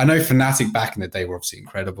 but I know Fnatic back in the day were obviously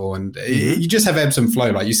incredible, and you just have ebbs and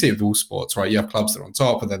flow. Like you see it with all sports, right? You have clubs that are on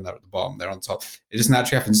top, and then they're at the bottom. They're on top. It just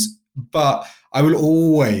naturally happens. But I will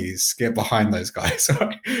always get behind those guys.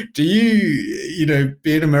 Right? Do you,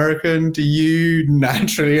 being American, do you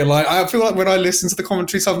naturally I feel like when I listen to the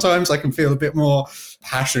commentary, sometimes I can feel a bit more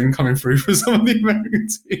passion coming through for some of the American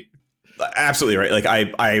teams. Absolutely right. Like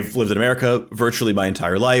I've lived in America virtually my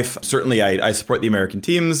entire life. Certainly I support the American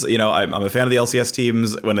teams. I'm a fan of the LCS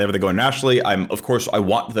teams whenever they go internationally. I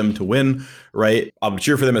want them to win, right? I'll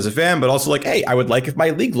cheer for them as a fan, but also like, hey, I would like if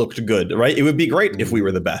my league looked good, right? It would be great if we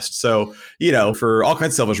were the best. So, for all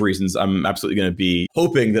kinds of selfish reasons, I'm absolutely going to be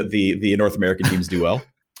hoping that the North American teams do well.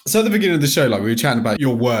 So at the beginning of the show, like we were chatting about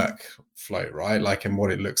your work flow, right? Like and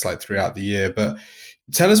what it looks like throughout the year, but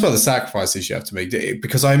tell us about the sacrifices you have to make,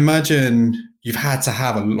 because I imagine you've had to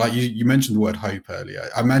have you mentioned the word hope earlier.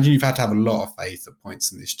 I imagine you've had to have a lot of faith at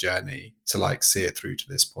points in this journey to see it through to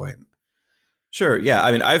this point. Sure. Yeah.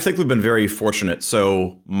 I mean, I think we've been very fortunate.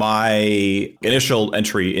 So my initial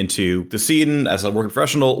entry into the scene as a working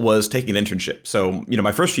professional was taking an internship. So,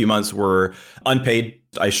 my first few months were unpaid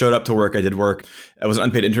I showed up to work. I did work. I was an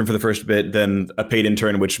unpaid intern for the first bit, then a paid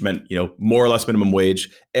intern, which meant, more or less minimum wage.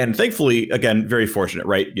 And thankfully, again, very fortunate,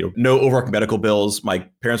 right? No overarching medical bills. My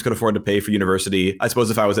parents could afford to pay for university. I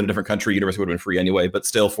suppose if I was in a different country, university would have been free anyway, but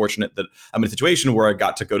still fortunate that I'm in a situation where I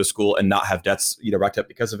got to go to school and not have debts, racked up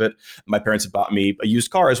because of it. My parents had bought me a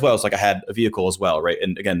used car as well. So I had a vehicle as well, right?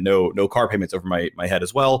 And again, no car payments over my head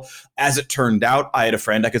as well. As it turned out, I had a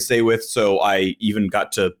friend I could stay with. So I even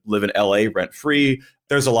got to live in LA rent free.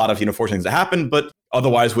 There's a lot of, fortunate things that happened, but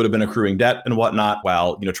otherwise would have been accruing debt and whatnot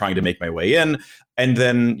while, trying to make my way in. And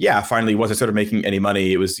then, finally, once I started making any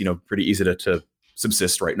money, it was, pretty easy to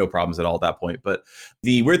subsist, right? No problems at all at that point. But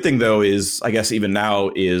the weird thing, though, is I guess even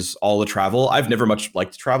now is all the travel. I've never much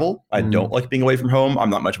liked to travel. I don't like being away from home. I'm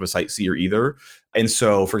not much of a sightseer either. And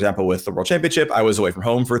so, for example, with the World Championship, I was away from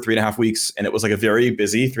home for 3.5 weeks, and it was like a very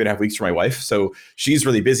busy 3.5 weeks for my wife. So she's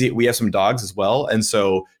really busy. We have some dogs as well. And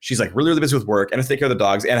so she's like really, really busy with work and has to take care of the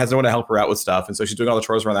dogs and has no one to help her out with stuff. And so she's doing all the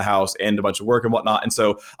chores around the house and a bunch of work and whatnot. And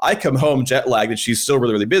so I come home jet lagged and she's still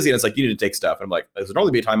really, really busy. And it's like, you need to take stuff. And I'm like, this would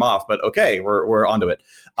only be a time off, but okay, we're onto it.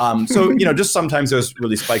 So, just sometimes there's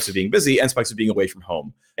really spikes of being busy and spikes of being away from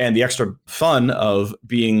home. And the extra fun of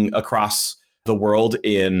being across the world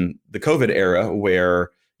in the COVID era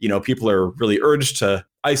where, people are really urged to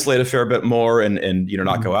isolate a fair bit more and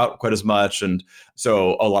not go out quite as much. And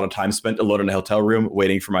so a lot of time spent alone in a hotel room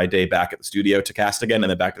waiting for my day back at the studio to cast again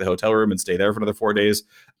and then back to the hotel room and stay there for another 4 days.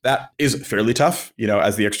 That is fairly tough,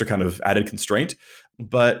 as the extra kind of added constraint.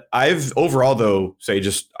 But I've overall, though,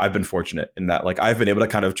 I've been fortunate in that, I've been able to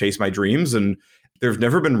kind of chase my dreams, and there's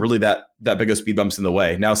never been really that big of speed bumps in the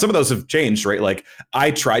way. Now, some of those have changed, right?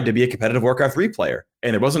 I tried to be a competitive Warcraft 3 player,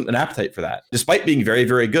 and there wasn't an appetite for that, despite being very,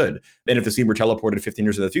 very good. And if the scene were teleported 15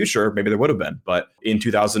 years in the future, maybe there would have been. But in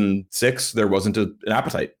 2006, there wasn't an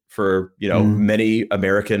appetite for, many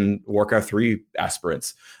American Warcraft 3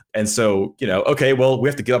 aspirants. And so, okay, well, we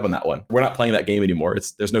have to give up on that one. We're not playing that game anymore.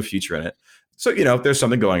 There's no future in it. So, there's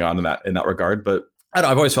something going on in that regard. But I've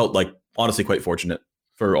always felt honestly quite fortunate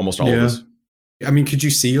for almost all of this. I mean, could you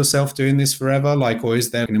see yourself doing this forever? Or is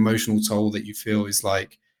there an emotional toll that you feel is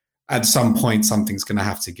at some point something's going to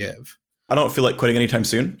have to give? I don't feel like quitting anytime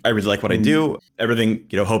soon. I really like what I do. Everything,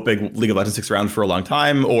 hoping League of Legends sticks around for a long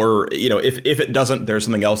time, or, if it doesn't, there's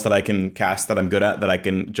something else that I can cast that I'm good at that I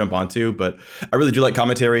can jump onto. But I really do like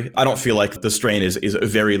commentary. I don't feel like the strain is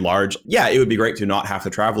very large. Yeah, it would be great to not have to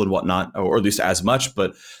travel and whatnot, or at least as much,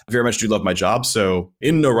 but I very much do love my job. So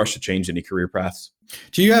in no rush to change any career paths.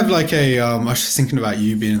 Do you have I was just thinking about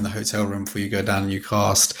you being in the hotel room before you go down and you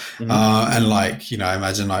cast, and I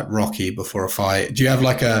imagine Rocky before a fight. Do you have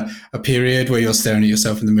a period where you're staring at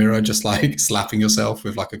yourself in the mirror, just slapping yourself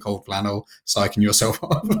with a cold flannel, psyching yourself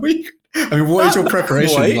up? I mean, what is your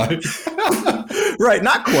preparation like? Right,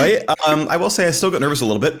 not quite. I will say I still get nervous a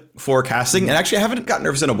little bit for casting, and actually I haven't gotten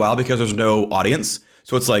nervous in a while because there's no audience.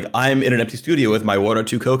 So it's I'm in an empty studio with my one or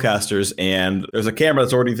two co-casters, and there's a camera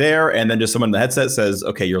that's already there, and then just someone in the headset says,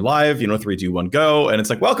 okay, you're live, 3, 2, 1, go. And it's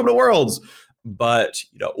welcome to Worlds. But,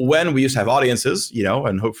 when we used to have audiences,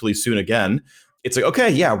 and hopefully soon again, it's okay,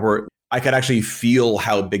 yeah, I could actually feel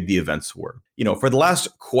how big the events were. For the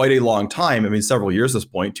last quite a long time, I mean, several years at this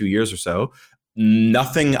point, 2 years or so,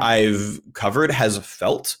 nothing I've covered has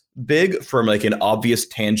felt big from an obvious,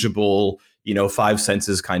 tangible, 5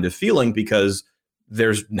 senses kind of feeling, because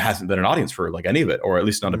there hasn't been an audience for any of it, or at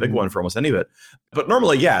least not a big one for almost any of it. But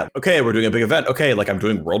normally, yeah, okay, we're doing a big event. Okay, I'm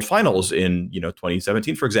doing World Finals in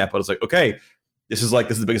 2017, for example. It's okay, this is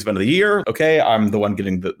the biggest event of the year. Okay, I'm the one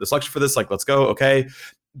getting the selection for this. Let's go. Okay,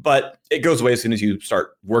 but it goes away as soon as you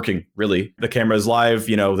start working. Really, the camera is live.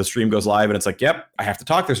 The stream goes live, and it's yep, I have to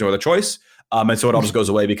talk. There's no other choice. And so it all just goes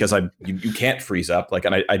away because you can't freeze up.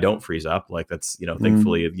 And I don't freeze up. That's,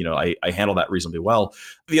 thankfully, I handle that reasonably well.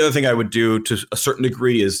 The other thing I would do to a certain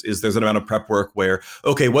degree is there's an amount of prep work where,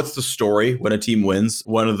 okay, what's the story when a team wins?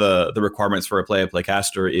 One of the requirements for a play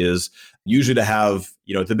caster is usually to have,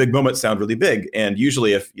 the big moments sound really big. And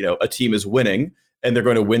usually if, a team is winning and they're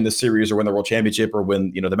going to win the series or win the World Championship or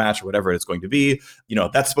win, the match or whatever it's going to be,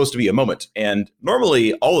 that's supposed to be a moment. And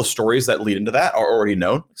normally all the stories that lead into that are already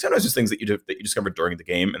known. Sometimes there's things that you discovered during the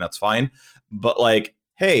game, and that's fine. But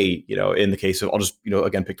hey, in the case of, I'll just,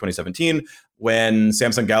 again, pick 2017, when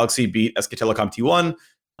Samsung Galaxy beat SK Telecom T1,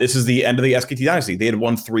 this is the end of the SKT dynasty. They had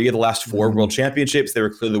won 3 of the last 4 world championships. They were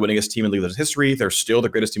clearly the winningest team in League of Legends history. They're still the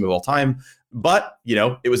greatest team of all time. But,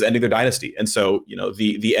 it was ending their dynasty. And so,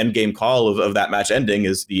 the end game call of that match ending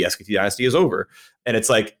is the SKT dynasty is over. And it's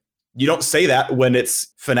you don't say that when it's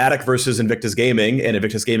Fnatic versus Invictus Gaming and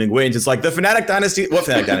Invictus Gaming wins. It's like the Fnatic dynasty. What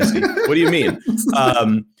Fnatic dynasty? What do you mean?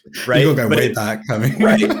 Right? You'll go way back coming.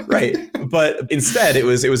 right. But instead, it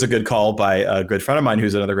was a good call by a good friend of mine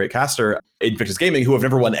who's another great caster, Invictus Gaming, who have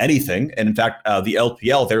never won anything. And in fact, the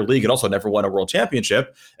LPL, their league, had also never won a world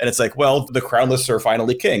championship. And it's like, well, the crownless are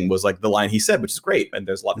finally king was like the line he said, which is great. And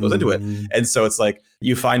there's a lot that goes into it. And so it's like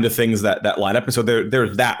you find the things that line up. And so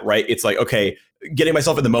there's that, right? It's like, okay, getting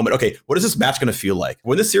myself in the moment. Okay, what is this match going to feel like?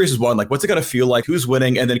 When this series is won, like what's it going to feel like? Who's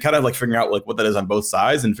winning? And then kind of like figuring out like what that is on both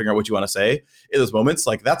sides and figuring out what you want to say in those moments.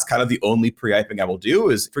 Like that's kind of the only pre-hyping I will do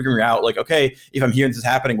is figuring out like, okay, if I'm hearing this is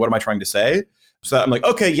happening, what am I trying to say? So I'm like,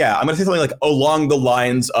 okay, yeah, I'm going to say something like along the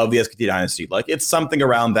lines of the SKT dynasty. Like it's something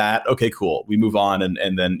around that. Okay, cool. We move on.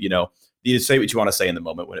 And then, you say what you want to say in the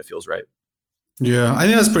moment when it feels right. Yeah, I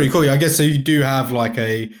think that's pretty cool. I guess so you do have like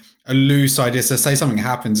a loose idea. So say something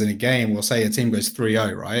happens in a game, or say a team goes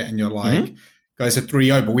 3-0, right? And you're like, goes to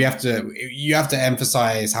 3-0, but you have to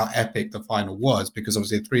emphasize how epic the final was, because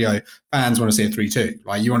obviously a 3-0, fans want to see a 3-2.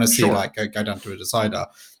 Like you want to see like go down to a decider.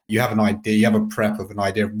 You have an idea, you have a prep of an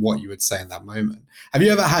idea of what you would say in that moment. Have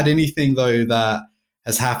you ever had anything though that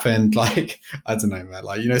has happened, like, I don't know, man,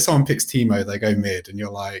 like, someone picks Teemo, they go mid, and you're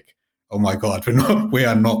like, oh my God, we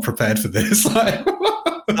are not prepared for this. Like,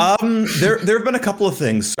 there have been a couple of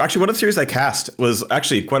things. Actually, one of the series I cast was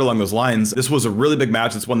actually quite along those lines. This was a really big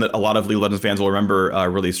match. It's one that a lot of League of Legends fans will remember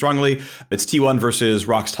really strongly. It's T1 versus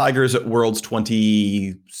Rocks Tigers at Worlds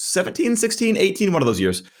 2017, 16, 18, one of those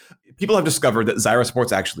years. People have discovered that Zyra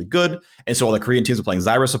support's actually good. And so all the Korean teams are playing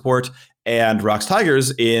Zyra support. And Rocks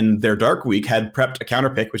Tigers in their Dark Week had prepped a counter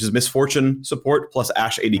pick, which is Misfortune support plus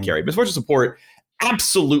Ashe AD carry. Misfortune support,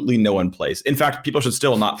 absolutely no one plays. In fact, people should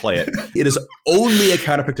still not play it. It is only a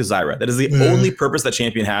counterpick to Zyra. That is the only purpose that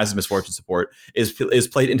champion has. Misfortune support is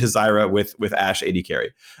played into Zyra with Ashe AD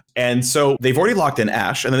carry. And so they've already locked in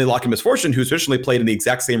Ashe, and then they lock in Misfortune, who's traditionally played in the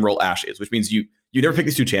exact same role Ashe is, which means you never pick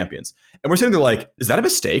these two champions. And we're sitting there like, is that a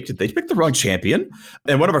mistake? Did they pick the wrong champion?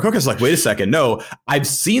 And one of our coaches is like, wait a second. No, I've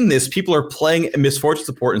seen this. People are playing Misfortune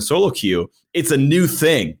support in solo queue. It's a new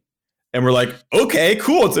thing. And we're like, okay,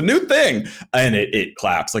 cool. It's a new thing. And it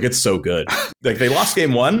claps. Like, it's so good. Like, they lost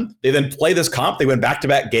game one. They then play this comp. They went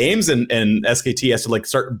back-to-back games, and SKT has to like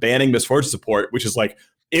start banning Misfortune support, which is like,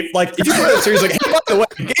 if you put that series like, hey, by the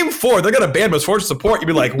way, game 4, they're going to ban Misfortune support. You'd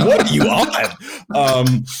be like, what are you on?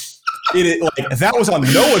 Like that was on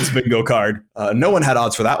no one's bingo card. No one had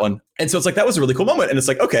odds for that one. And so it's like, that was a really cool moment. And it's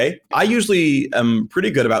like, okay, I usually am pretty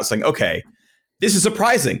good about saying, okay, this is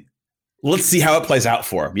surprising. Let's see how it plays out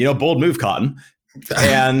for him. Bold move, Cotton.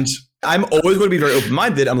 And I'm always going to be very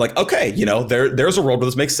open-minded. I'm like, okay, there's a world where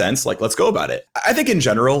this makes sense. Like, let's go about it. I think in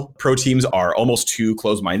general, pro teams are almost too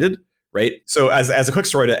close-minded, right? So as a quick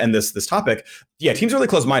story to end this topic, yeah, teams are really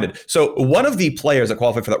close-minded. So one of the players that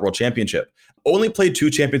qualified for that world championship only played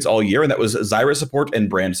 2 champions all year, and that was Zyra support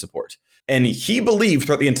and Brand support. And he believed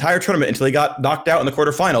throughout the entire tournament until he got knocked out in the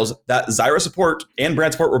quarterfinals that Zyra support and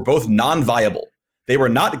Brand support were both non-viable. They were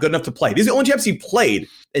not good enough to play. These are the only champs he played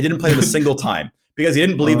and didn't play them a single time because he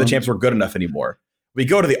didn't believe the champs were good enough anymore. We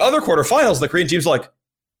go to the other quarterfinals, the Korean team's like,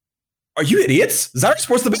 are you idiots? Zyra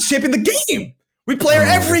Sport's the best champion in the game. We play her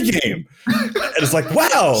every game. And it's like,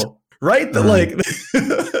 wow. Right?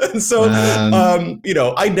 So,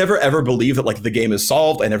 I never ever believe that like the game is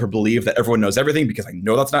solved. I never believe that everyone knows everything because I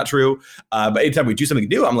know that's not true. But anytime we do something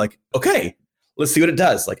new, I'm like, okay, let's see what it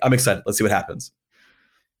does. Like, I'm excited. Let's see what happens.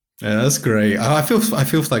 Yeah, that's great. I feel for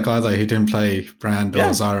that guy though who didn't play Brand or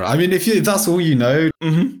Zyra. I mean, if that's all you know, I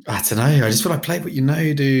don't know. I just feel like play what you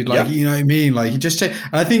know, dude. Like, you know what I mean? Like, you just change.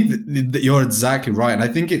 And I think that you're exactly right. And I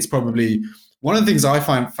think it's probably one of the things I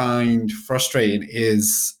find frustrating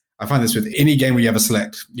is I find this with any game where you have to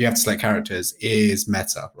select characters is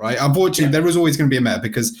meta, right? Unfortunately, there is always going to be a meta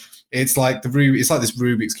because it's like this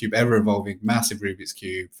Rubik's Cube, ever-evolving, massive Rubik's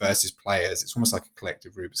Cube versus players. It's almost like a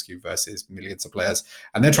collective Rubik's Cube versus millions of players.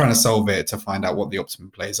 And they're trying to solve it to find out what the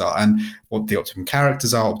optimum plays are and what the optimum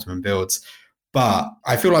characters are, optimum builds. But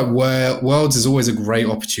I feel like Worlds is always a great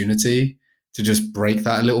opportunity to just break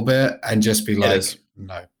that a little bit and just be like,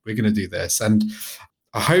 no, we're going to do this. And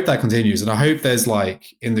I hope that continues. And I hope there's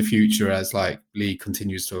like in the future, as like League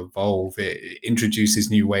continues to evolve, it introduces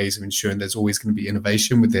new ways of ensuring there's always going to be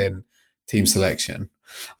innovation within team selection.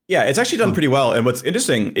 Yeah, it's actually done pretty well. And what's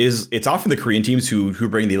interesting is it's often the Korean teams who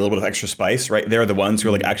bring the little bit of extra spice, right? They're the ones who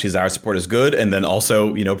are like, actually, Zara support is good. And then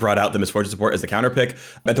also, brought out the Misfortune support as the counter pick.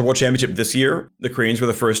 At the World Championship this year, the Koreans were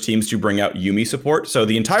the first teams to bring out Yuumi support. So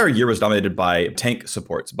the entire year was dominated by tank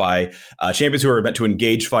supports, by champions who are meant to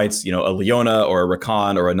engage fights, a Leona or a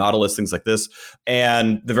Rakan or a Nautilus, things like this.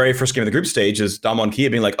 And the very first game of the group stage is Damwon Kia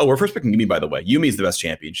being like, oh, we're first picking Yuumi, by the way. Yuumi is the best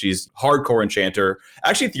champion. She's hardcore enchanter,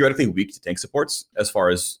 actually theoretically weak to tank supports as far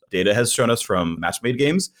as data has shown us from match-made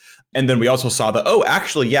games. And then we also saw that,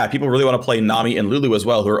 actually, people really want to play Nami and Lulu as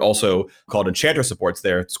well, who are also called enchanter supports.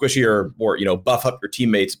 They're squishier, more, buff up your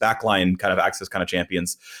teammates, backline kind of access kind of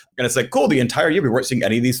champions. And it's like, cool, the entire year we weren't seeing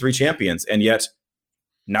any of these three champions. And yet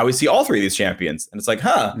now we see all three of these champions. And it's like,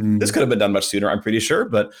 this could have been done much sooner, I'm pretty sure.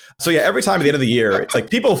 But so every time at the end of the year, it's like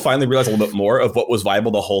people finally realize a little bit more of what was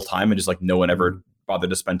viable the whole time, and just like no one ever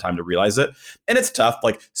bothered to spend time to realize it. And it's tough,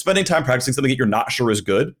 like spending time practicing something that you're not sure is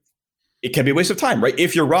good. It can be a waste of time, right?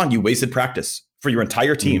 If you're wrong, you wasted practice for your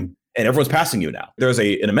entire team and everyone's passing you now. There's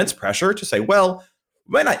an immense pressure to say, well,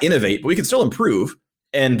 we might not innovate, but we can still improve.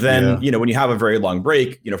 And then, when you have a very long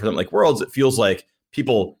break, for something like Worlds, it feels like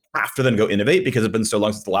people have to then go innovate because it's been so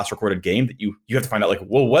long since the last recorded game that you have to find out like,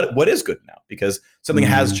 well, what is good now? Because something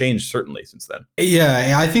has changed certainly since then.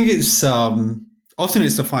 Yeah, I think it's often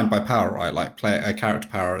it's defined by power, right? Like character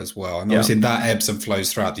power as well. And obviously that ebbs and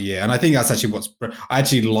flows throughout the year. And I think that's actually I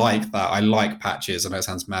actually like that. I like patches. I know it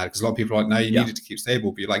sounds mad because a lot of people are like, no, you need it to keep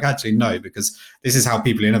stable. But you're like, actually, no, because this is how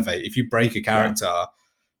people innovate. If you break a character,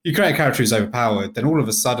 you create a character who's overpowered, then all of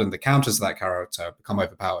a sudden the counters of that character become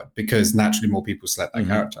overpowered because naturally more people select that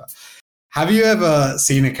character. Have you ever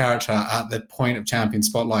seen a character at the point of champion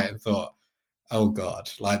spotlight and thought, oh God,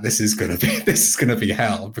 like this is gonna be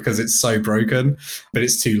hell because it's so broken, but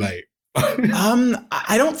it's too late?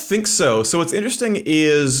 I don't think so. So what's interesting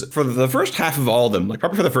is for the first half of all of them, like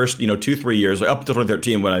probably for the first 2-3 years, like up until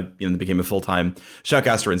 2013 when I became a full-time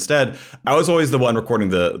shoutcaster instead, I was always the one recording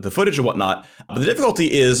the footage and whatnot. But the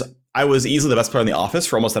difficulty is I was easily the best player in the office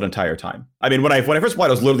for almost that entire time. I mean, when I first played,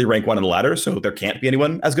 I was literally rank 1 on the ladder, so there can't be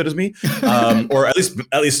anyone as good as me, or at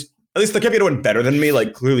least there can't be anyone better than me.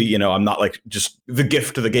 Like clearly, I'm not like just the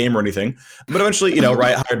gift to the game or anything. But eventually,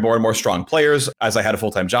 Riot hired more and more strong players. As I had a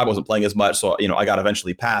full-time job, I wasn't playing as much. So, I got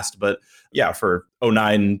eventually passed. But yeah, for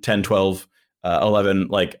 09, 10, 12, 11,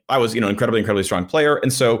 like I was, incredibly strong player.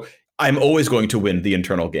 And so I'm always going to win the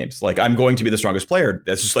internal games. Like I'm going to be the strongest player.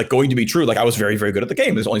 That's just like going to be true. Like I was very, very good at the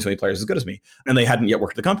game. There's only so many players as good as me. And they hadn't yet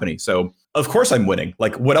worked at the company. So of course I'm winning.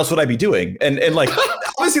 Like what else would I be doing? And like,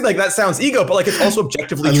 obviously like that sounds ego, but like it's also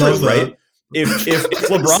objectively true, right? If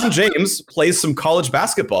LeBron James plays some college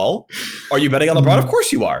basketball, are you betting on LeBron? Of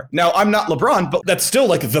course you are. Now, I'm not LeBron, but that's still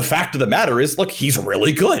like the fact of the matter is, look, he's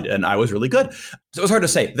really good and I was really good. So it was hard to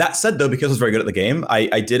say. That said, though, because I was very good at the game,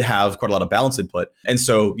 I did have quite a lot of balance input. And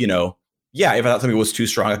so, if I thought something was too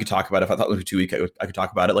strong, I could talk about it. If I thought it was too weak, I could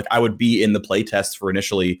talk about it. Like I would be in the play tests for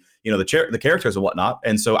initially, the characters and whatnot.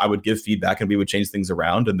 And so I would give feedback and we would change things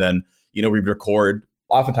around. And then, we'd record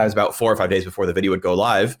oftentimes about 4 or 5 days before the video would go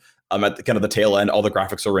live. At the kind of the tail end, all the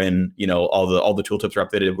graphics are in, all the tooltips are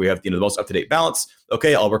updated. We have, the most up-to-date balance.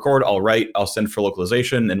 Okay, I'll record, I'll write, I'll send for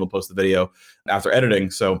localization, and we'll post the video after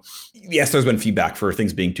editing. So yes, there's been feedback for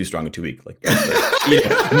things being too strong and too weak. Like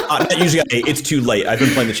not usually, it's too late. I've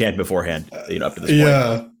been playing the champ beforehand, up to this point.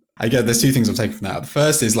 Yeah, I get. There's 2 things I'm taking from that. The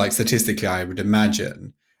first is like statistically, I would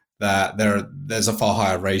imagine that there's a far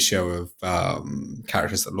higher ratio of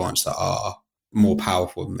characters that launch that are more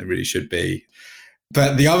powerful than they really should be.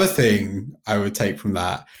 But the other thing I would take from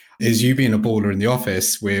that is you being a baller in the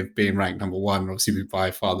office with being ranked number 1, obviously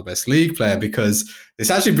by far the best league player, because this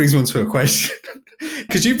actually brings me on to a question.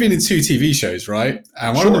 Because you've been in 2 TV shows, right?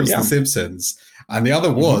 And one of them was The Simpsons, and the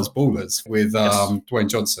other was Ballers with Dwayne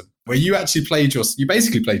Johnson, where you actually you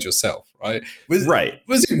basically played yourself, right? Was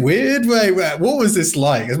it weird? Wait, what was this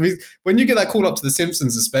like? I mean, when you get that call up to The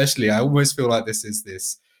Simpsons especially, I almost feel like this is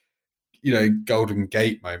this, Golden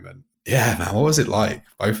Gate moment. Yeah, man, what was it like?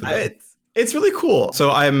 Both of them. It's really cool. So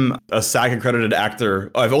I'm a SAG accredited actor.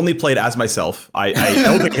 I've only played as myself. I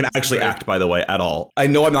don't think I can actually act, by the way, at all. I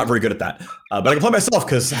know I'm not very good at that, but I can play myself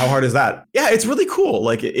because how hard is that? Yeah, it's really cool.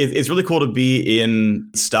 Like it's really cool to be in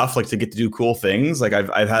stuff, like to get to do cool things. Like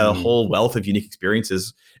I've had a whole wealth of unique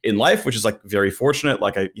experiences in life, which is like very fortunate.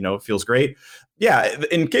 Like it feels great. Yeah,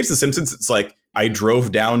 in case of The Simpsons, it's like I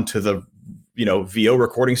drove down to the VO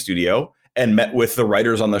recording studio and met with the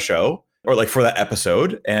writers on the show, or like for that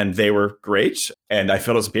episode, and they were great. And I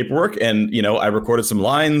filled out some paperwork, and I recorded some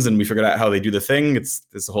lines, and we figured out how they do the thing.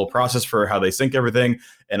 It's a whole process for how they sync everything.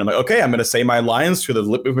 And I'm like, okay, I'm going to say my lines to the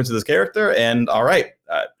lip movements of this character, and all right,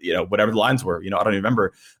 whatever the lines were, I don't even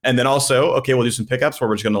remember. And then also, okay, we'll do some pickups where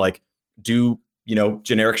we're just going to like do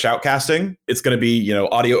generic shoutcasting. It's going to be,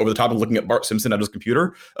 audio over the top of looking at Bart Simpson at his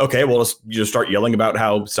computer. Okay, well, just start yelling about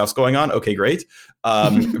how stuff's going on. Okay, great.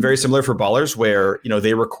 Very similar for Ballers, where,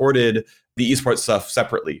 they recorded the esports stuff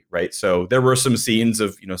separately, right? So there were some scenes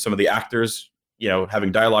of, some of the actors,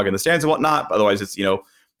 having dialogue in the stands and whatnot. But otherwise, it's,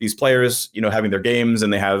 these players, having their games,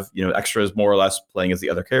 and they have, extras more or less playing as the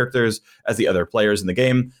other characters, as the other players in the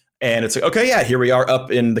game. And it's like, okay, yeah, here we are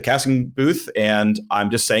up in the casting booth, and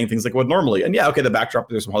I'm just saying things like what normally. And yeah, okay, the backdrop,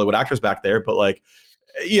 there's some Hollywood actors back there, but like,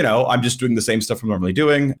 I'm just doing the same stuff I'm normally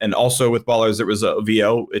doing. And also with Ballers, there was a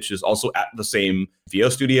VO, which is also at the same VO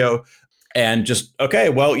studio. And just, okay,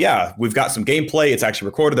 well, yeah, we've got some gameplay. It's actually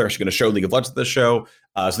recorded. They're actually going to show League of Legends at this show.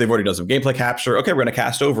 So they've already done some gameplay capture. Okay, we're going to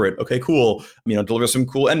cast over it. Okay, cool. Deliver some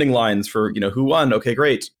cool ending lines for, who won. Okay,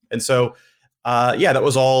 great. And so, that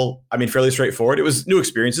was all, fairly straightforward. It was new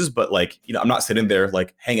experiences, but like, I'm not sitting there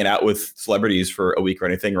like hanging out with celebrities for a week or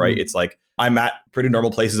anything, right? It's like I'm at pretty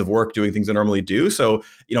normal places of work doing things I normally do. So,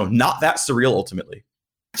 not that surreal ultimately.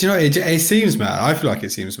 Do you know, it seems mad. I feel like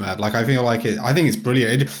it seems mad. Like, I feel like I think it's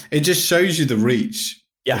brilliant. It just shows you the reach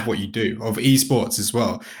of what you do, of esports as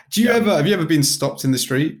well. Do you have you ever been stopped in the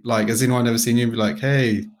street? Like, has anyone ever seen you and be like,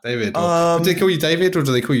 hey, David? Do they call you David, or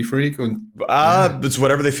do they call you Phreak? It's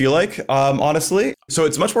whatever they feel like, honestly. So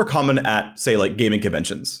it's much more common at, say, like gaming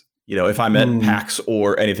conventions. If I'm at PAX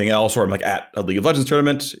or anything else, or I'm like at a League of Legends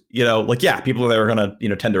tournament, people there are gonna,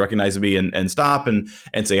 tend to recognize me and stop and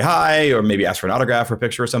say hi, or maybe ask for an autograph or a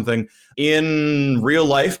picture or something. In real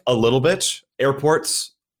life, a little bit.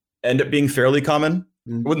 Airports end up being fairly common.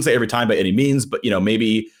 I wouldn't say every time by any means, but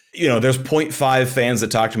maybe, there's 0.5 fans that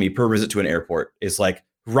talk to me per visit to an airport. It's like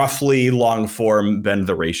roughly long form been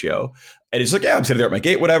the ratio. And it's like, yeah, I'm sitting there at my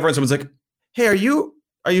gate, whatever. And someone's like, hey, are you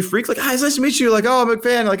Phreak? Like, hi, it's nice to meet you. Like, oh, I'm a big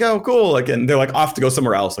fan. Like, oh, cool. Like, and they're like off to go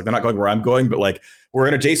somewhere else. Like, they're not going where I'm going, but like we're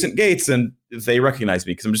in adjacent gates, and they recognize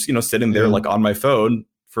me because I'm just, sitting there like on my phone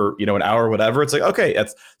for, an hour or whatever. It's like, okay,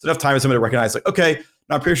 it's enough time for somebody to recognize, like, okay,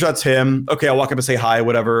 no, I'm pretty sure that's him. Okay, I'll walk up and say hi,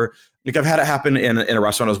 whatever. Like, I've had it happen in a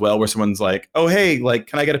restaurant as well, where someone's like, oh, hey, like,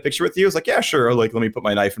 can I get a picture with you? It's like, yeah, sure. Like, let me put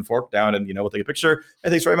my knife and fork down, and, we'll take a picture. Hey,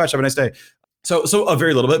 thanks very much. Have a nice day. So a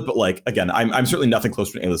very little bit, but like, again, I'm certainly nothing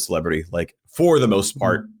close to an A-list celebrity. Like, for the most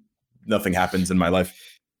part, nothing happens in my life.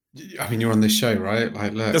 You're on this show, right?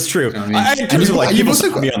 Like, look, that's true. In terms of like people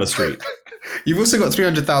saw me on the street. You've also got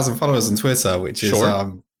 300,000 followers on Twitter, which is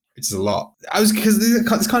a lot. Because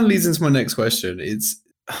this kind of leads into my next question.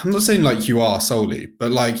 I'm not saying like you are solely,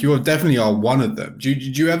 but like you definitely are one of them. Do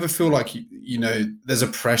you ever feel like there's a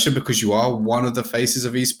pressure because you are one of the faces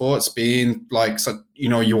of esports, being like, so,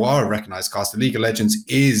 you are a recognized caster. League of Legends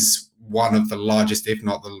is one of the largest, if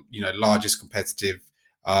not the largest competitive.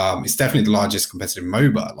 It's definitely the largest competitive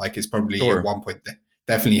MOBA. Like, it's probably at one point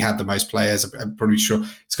definitely had the most players. I'm probably sure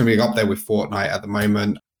it's going to be up there with Fortnite at the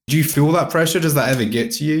moment. Do you feel that pressure? Does that ever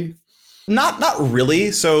get to you? Not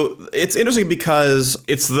really. So it's interesting because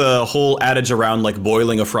it's the whole adage around like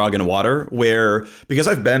boiling a frog in water, where because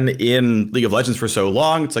I've been in League of Legends for so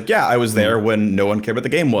long, it's like, yeah, I was there when no one cared what the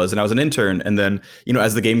game was, and I was an intern. And then,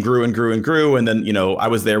 as the game grew and grew and grew, and then, I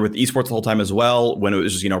was there with esports the whole time as well, when it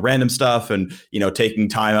was just, random stuff and, taking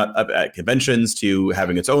time up at conventions to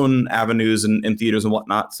having its own avenues and theaters and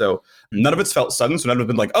whatnot. So none of it's felt sudden. So none of it's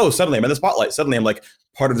been like, oh, suddenly I'm in the spotlight. Suddenly I'm like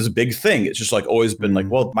part of this big thing. It's just like always been like,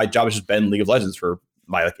 well, my job has just been League of Legends for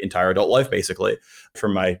my like entire adult life, basically,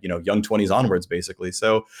 from my young 20s onwards, basically.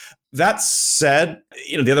 So that said,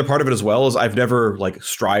 the other part of it as well is I've never like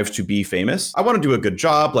strived to be famous. I want to do a good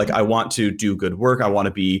job. Like, I want to do good work. I want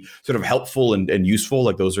to be sort of helpful and useful.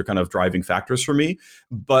 Like, those are kind of driving factors for me.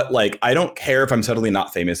 But like, I don't care if I'm suddenly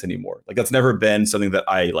not famous anymore. Like, that's never been something that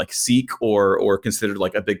I like seek or considered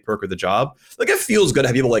like a big perk of the job. Like, it feels good to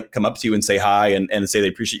have people like come up to you and say hi and say they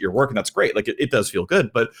appreciate your work, and that's great. Like, it does feel good.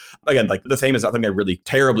 But again, like, the fame is not something I really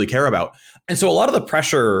terribly care about. And so a lot of the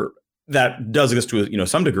pressure that does exist to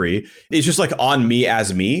some degree, it's just like on me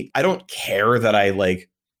as me. I don't care that I like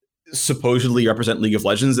supposedly represent League of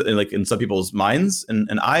Legends in some people's minds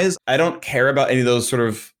and eyes. I don't care about any of those sort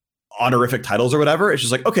of honorific titles or whatever. It's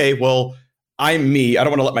just like, okay, well, I'm me. I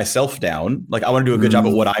don't want to let myself down. Like, I want to do a good job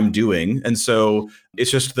at what I'm doing. And so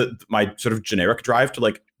it's just that my sort of generic drive to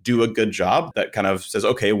like do a good job that kind of says,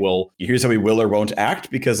 okay, well, here's how we will or won't act,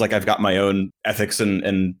 because like I've got my own ethics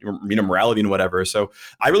and morality and whatever. So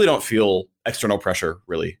I really don't feel external pressure,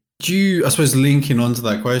 really. Do you, I suppose, linking onto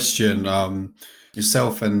that question,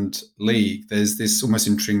 yourself and League, there's this almost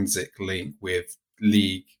intrinsic link with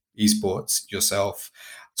League, Esports, yourself.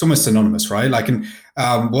 It's almost synonymous, right? Like, and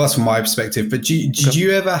well, that's from my perspective. But did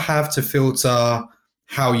you ever have to filter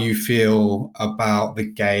how you feel about the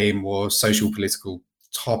game or social political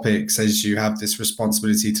topics as you have this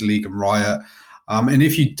responsibility to League and Riot? And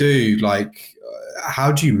if you do, like,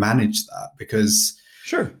 how do you manage that? Because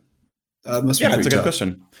sure, it's a good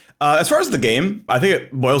question. As far as the game, I think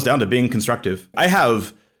it boils down to being constructive. I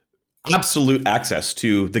have absolute access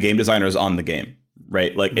to the game designers on the game,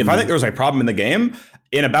 right? Like, if I think there's a problem in the game,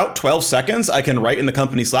 in about 12 seconds, I can write in the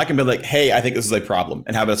company Slack and be like, hey, I think this is a problem,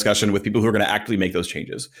 and have a discussion with people who are going to actively make those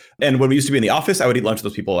changes. And when we used to be in the office, I would eat lunch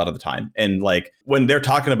with those people a lot of the time. And like, when they're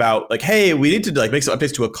talking about like, hey, we need to like make some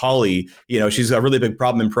updates to Akali, she's a really big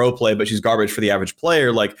problem in pro play, but she's garbage for the average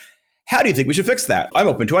player. Like, how do you think we should fix that? I'm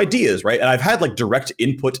open to ideas, right? And I've had like direct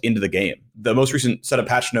input into the game. The most recent set of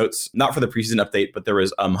patch notes, not for the preseason update, but there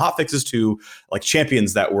was hot fixes to like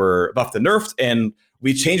champions that were buffed and nerfed, and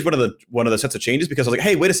we changed one of the sets of changes because I was like,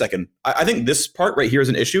 hey, wait a second, I think this part right here is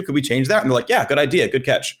an issue. Could we change that? And they're like, yeah, good idea, good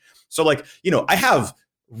catch. So like, I have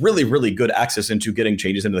really, really good access into getting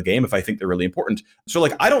changes into the game if I think they're really important. So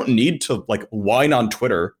like, I don't need to like whine on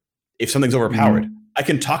Twitter if something's overpowered. I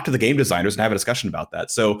can talk to the game designers and have a discussion about that.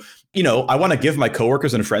 So, I want to give my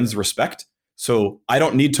coworkers and friends respect. So I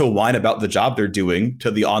don't need to whine about the job they're doing to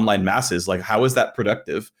the online masses. Like, how is that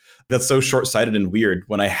productive? That's so short-sighted and weird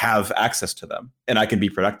when I have access to them and I can be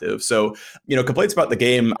productive. So, complaints about the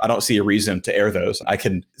game, I don't see a reason to air those. I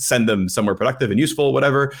can send them somewhere productive and useful,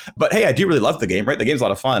 whatever. But hey, I do really love the game, right? The game's a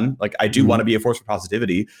lot of fun. Like, I do want to be a force for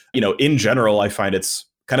positivity. In general, I find it's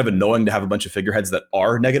kind of annoying to have a bunch of figureheads that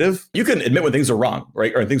are negative. You can admit when things are wrong,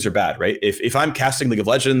 right? Or things are bad, right? If I'm casting League of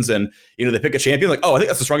Legends and, they pick a champion, like, oh, I think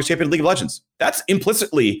that's the strongest champion in League of Legends. That's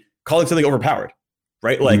implicitly calling something overpowered,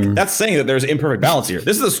 right? Like, that's saying that there's imperfect balance here.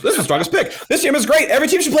 This is the strongest pick. This champion is great. Every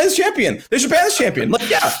team should play this champion. They should ban this champion. Like,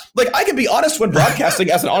 yeah, like I can be honest when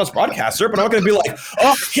broadcasting as an honest broadcaster, but I'm not going to be like,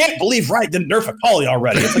 oh, I can't believe Riot didn't nerf Akali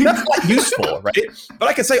already. It's like, that's not useful, right? But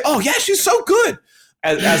I can say, oh yeah, she's so good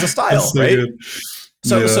as a style, so right? Good.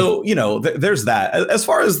 So, there's that. As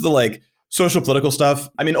far as the like social political stuff,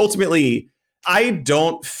 I mean, ultimately, I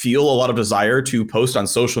don't feel a lot of desire to post on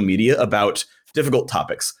social media about difficult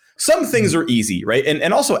topics. Some things are easy, right?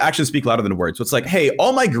 And also actions speak louder than words. So it's like, hey,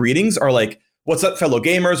 all my greetings are like, what's up, fellow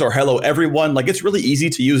gamers, or hello, everyone. Like, it's really easy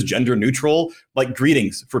to use gender neutral like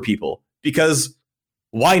greetings for people because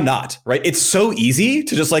why not, right? It's so easy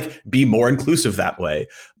to just like be more inclusive that way.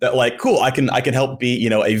 That like, cool, I can help be,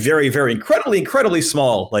 a very, very incredibly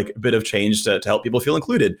small like bit of change to help people feel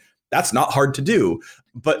included. That's not hard to do.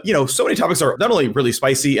 But, so many topics are not only really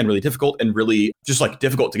spicy and really difficult and really just like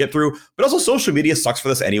difficult to get through, but also social media sucks for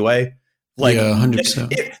this anyway. Like, yeah, 100%.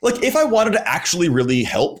 If I wanted to actually really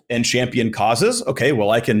help and champion causes, okay,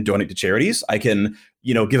 well, I can donate to charities. I can,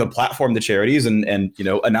 give a platform to charities and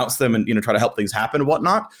announce them and, try to help things happen and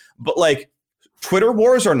whatnot. But like Twitter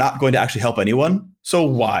wars are not going to actually help anyone. So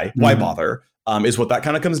why bother is what that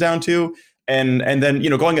kind of comes down to. And then,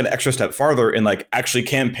 going an extra step farther and like actually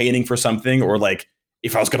campaigning for something, or like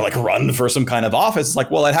if I was going to like run for some kind of office, it's like,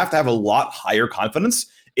 well, I'd have to have a lot higher confidence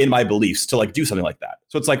in my beliefs to like do something like that.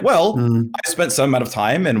 So it's like, well, I spent some amount of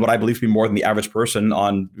time and what I believe to be more than the average person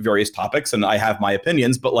on various topics, and I have my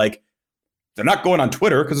opinions, but like they're not going on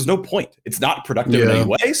Twitter because there's no point. It's not productive in any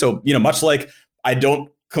way. So, much like I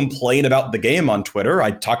don't complain about the game on Twitter,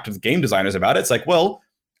 I talk to the game designers about it. It's like, well,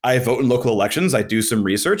 I vote in local elections, I do some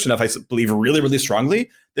research, and if I believe really, really strongly,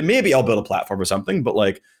 then maybe I'll build a platform or something. But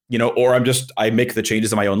like, or I make the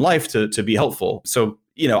changes in my own life to be helpful. So,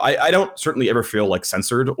 I don't certainly ever feel like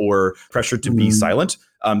censored or pressured to be silent.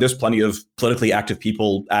 There's plenty of politically active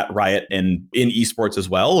people at Riot and in esports as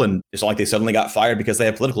well. And it's not like they suddenly got fired because they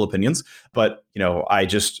have political opinions. But, I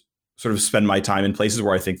just sort of spend my time in places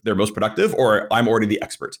where I think they're most productive, or I'm already the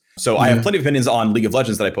expert. So I have plenty of opinions on League of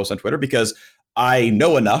Legends that I post on Twitter because I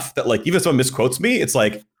know enough that like, even if someone misquotes me, it's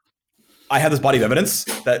like, I have this body of evidence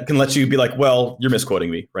that can let you be like, well, you're misquoting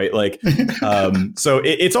me, right? Like, so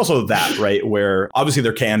it's also that, right? Where obviously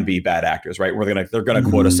there can be bad actors, right? Where they're gonna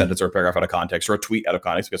quote a sentence or a paragraph out of context or a tweet out of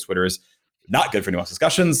context because Twitter is not good for nuanced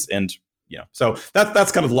discussions. And so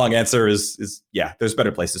that's kind of the long answer is yeah, there's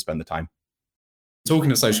better place to spend the time.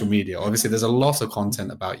 Talking to social media, obviously there's a lot of content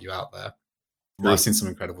about you out there. I've seen some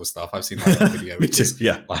incredible stuff. I've seen like that video, which is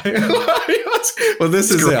like, well,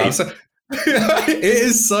 this is it. It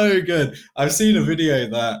is so good. I've seen a video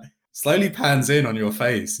that slowly pans in on your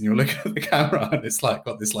face and you're looking at the camera and it's like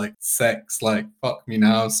got this like sex like fuck me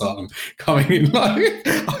now song coming in.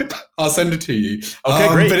 Like I'll send it to you. Okay,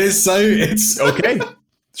 great. But it's okay.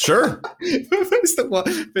 Sure.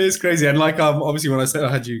 It's crazy. And like, obviously when I said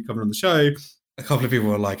I had you coming on the show, a couple of people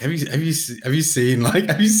were like, have you seen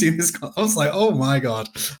this? I was like, oh my God.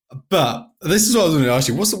 But this is what I was going to ask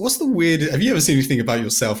you. What's the weird, have you ever seen anything about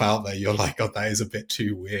yourself out there? You're like, God, that is a bit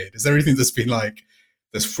too weird. Is there anything that's been like,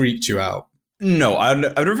 that's freaked you out? No, I've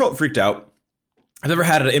never felt freaked out. I've never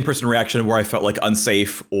had an in-person reaction where I felt like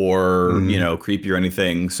unsafe or, creepy or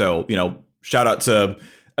anything. So, shout out to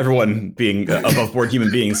everyone being above board human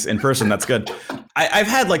beings in person. That's good. I've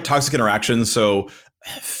had like toxic interactions. So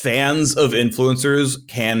fans of influencers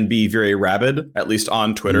can be very rabid, at least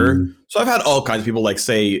on Twitter. So I've had all kinds of people like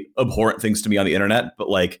say abhorrent things to me on the internet, but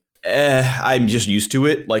like, I'm just used to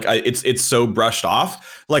it. Like it's so brushed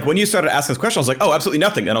off. Like when you started asking this question, I was like, oh, absolutely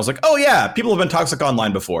nothing. And I was like, oh yeah, people have been toxic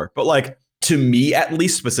online before. But like to me, at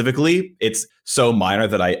least specifically, it's so minor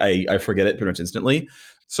that I forget it pretty much instantly.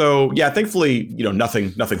 So yeah, thankfully,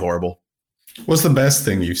 nothing horrible. What's the best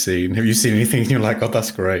thing you've seen? Have you seen anything you're like, oh,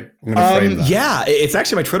 that's great? I'm going to frame that. Yeah, it's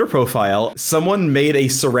actually my Twitter profile. Someone made a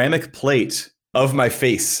ceramic plate of my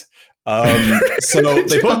face. So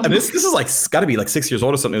they put, and this is like got to be like 6 years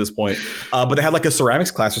old or something at this point. But they had like a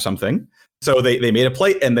ceramics class or something. So they made a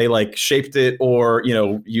plate and they like shaped it or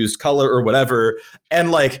used color or whatever,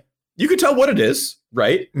 and like you could tell what it is.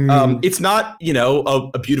 Right. It's not,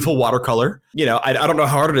 a beautiful watercolor. I don't know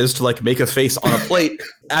how hard it is to like make a face on a plate.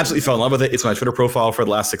 Absolutely fell in love with it. It's my Twitter profile for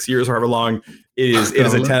the last 6 years, or however long. It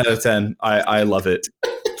is a 10 out of 10. I love it.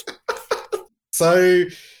 So,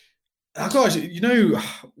 oh gosh,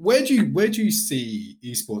 where do you see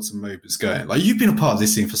esports and MOBAs going? Like you've been a part of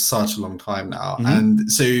this scene for such a long time now. And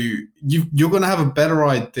so you're going to have a better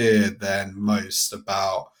idea than most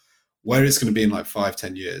about where it's going to be in like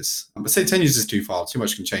 5-10 years. But say 10 years is too far, too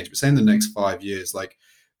much can change. But say in the next 5 years, like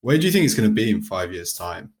where do you think it's going to be in 5 years'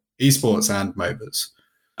 time? Esports and MOBAs.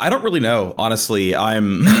 I don't really know, honestly. I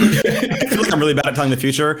feel like I'm really bad at telling the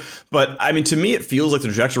future. But I mean, to me, it feels like the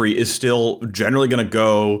trajectory is still generally going to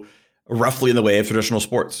go roughly in the way of traditional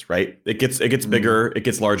sports, right? It gets bigger, it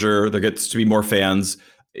gets larger, there gets to be more fans.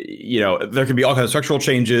 There can be all kinds of structural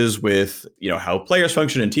changes with, how players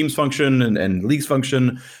function and teams function and leagues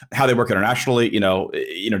function, how they work internationally.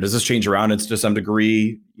 Does this change around to some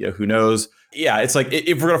degree? Who knows? Yeah, it's like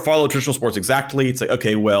if we're going to follow traditional sports exactly, it's like,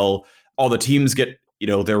 okay, well, all the teams get,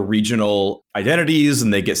 their regional identities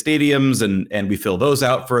and they get stadiums and we fill those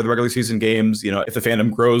out for the regular season games. If the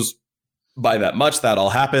fandom grows by that much, that all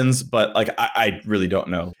happens. But like, I really don't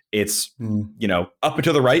know. It's, up and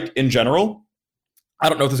to the right in general. I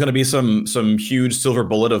don't know if there's going to be some huge silver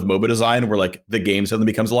bullet of MOBA design where like the game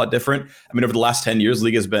suddenly becomes a lot different. I mean, over the last 10 years, the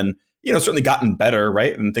league has been, certainly gotten better,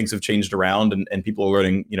 right? And things have changed around and people are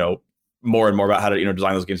learning, more and more about how to,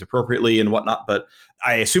 design those games appropriately and whatnot. But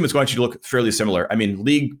I assume it's going to look fairly similar. I mean,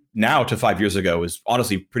 league now to 5 years ago is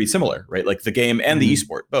honestly pretty similar, right? Like the game and the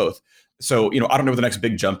esport both. So, I don't know what the next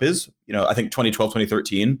big jump is. I think 2012,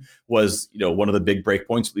 2013 was, one of the big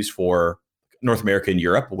breakpoints, at least for North America and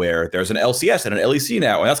Europe, where there's an LCS and an LEC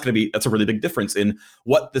now. And that's a really big difference in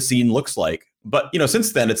what the scene looks like. But,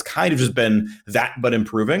 since then, it's kind of just been that, but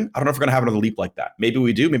improving. I don't know if we're going to have another leap like that. Maybe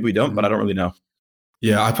we do, maybe we don't, but I don't really know.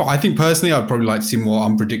 Yeah, I think personally, I'd probably like to see more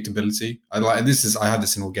unpredictability. I have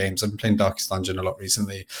this in all games. I've been playing Darkest Dungeon a lot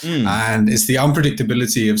recently, and it's the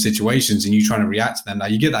unpredictability of situations and you trying to react to them. Now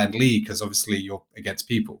you get that in League because obviously you're against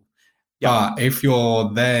people. Yeah. But if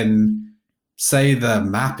you're then say the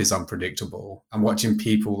map is unpredictable and watching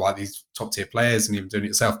people like these top tier players and even doing it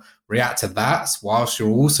yourself react to that whilst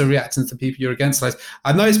you're also reacting to the people you're against. Like,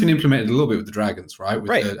 I know it's been implemented a little bit with the dragons, right?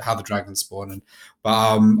 With how the dragons spawn.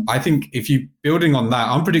 But I think if you're building on that,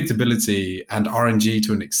 unpredictability and RNG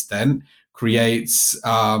to an extent creates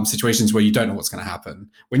situations where you don't know what's going to happen.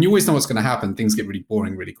 When you always know what's going to happen, things get really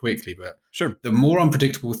boring really quickly. But sure, the more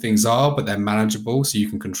unpredictable things are, but they're manageable, so you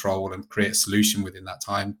can control and create a solution within that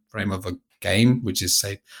time frame of a game, which is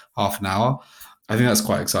say half an hour. I think that's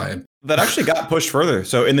quite exciting. That actually got pushed further.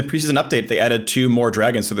 So in the preseason update, they added 2 more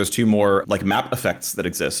dragons. So there's 2 more like map effects that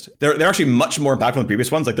exist. They're actually much more impactful than the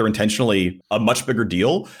previous ones. Like they're intentionally a much bigger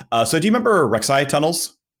deal. So do you remember Rek'Sai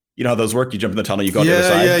tunnels? You know how those work? You jump in the tunnel, you go to the other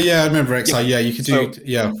side. Yeah. I remember Rek'Sai. Yeah, you could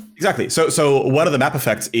do. Exactly. So one of the map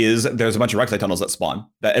effects is there's a bunch of Rek'Sai tunnels that spawn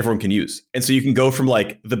that everyone can use, and so you can go from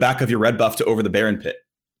like the back of your red buff to over the Baron pit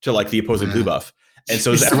to like the opposing blue buff, and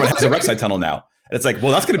so everyone has a Rek'Sai tunnel now. And it's like,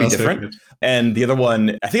 well, that's going to be different. And the other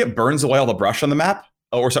one, I think it burns away all the brush on the map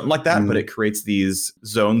or something like that, but it creates these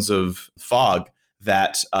zones of fog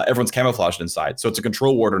that everyone's camouflaged inside. So it's a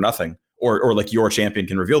control ward or nothing. or like your champion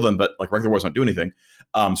can reveal them, but like regular wars don't do anything.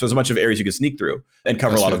 So there's a bunch of areas you can sneak through and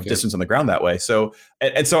cover a lot of distance on the ground that way. So,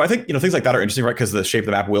 and so I think, things like that are interesting, right? Because the shape of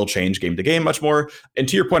the map will change game to game much more. And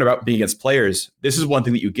to your point about being against players, this is one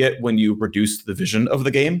thing that you get when you reduce the vision of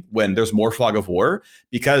the game, when there's more fog of war,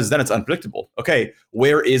 because then it's unpredictable. Okay,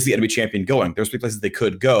 where is the enemy champion going? There's 3 places they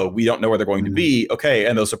could go. We don't know where they're going to be. Okay,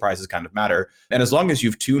 and those surprises kind of matter. And as long as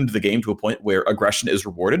you've tuned the game to a point where aggression is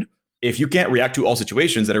rewarded, if you can't react to all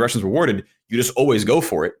situations that aggression is rewarded, you just always go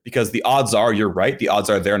for it, because the odds are you're right. The odds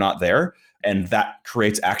are they're not there. And that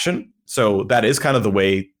creates action. So that is kind of the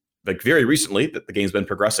way, like very recently, that the game's been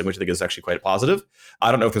progressing, which I think is actually quite positive. I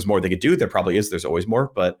don't know if there's more they could do. There probably is. There's always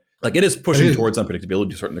more. But like it is pushing towards unpredictability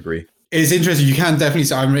to a certain degree. It's interesting. You can definitely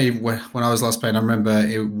say, I remember when I was last playing, I remember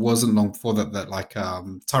it wasn't long before that like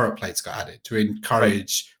turret plates got added to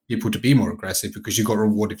encourage people to be more aggressive, because you got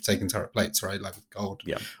rewarded for taking turret plates, right? Like with gold.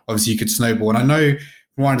 Yeah. Obviously, you could snowball. And I know,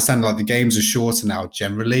 from what I understand, like the games are shorter now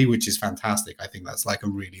generally, which is fantastic. I think that's like a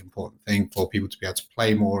really important thing for people to be able to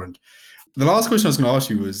play more. And the last question I was going to ask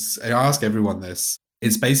you was, I ask everyone this,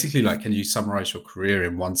 it's basically like, can you summarize your career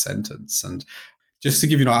in one sentence? And just to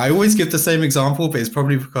give you, I always give the same example, but it's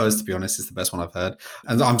probably because, to be honest, it's the best one I've heard.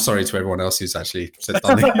 And I'm sorry to everyone else who's actually said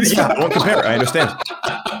done these. Yeah, I won't compare. I understand.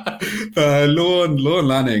 Lorne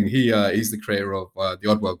Lanning, he's the creator of the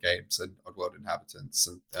Oddworld games and Oddworld Inhabitants,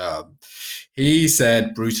 and he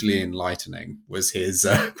said brutally enlightening was his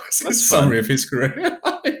summary of his career.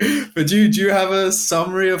 But do you have a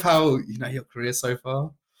summary of how your career so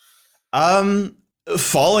far?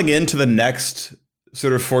 Falling into the next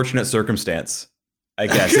sort of fortunate circumstance, I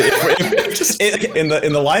guess. In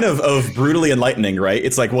the line of brutally enlightening, right?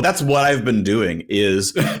 It's like, well, that's what I've been doing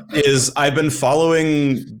is I've been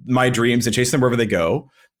following my dreams and chasing them wherever they go,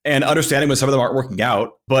 and understanding when some of them aren't working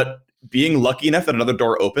out, but being lucky enough that another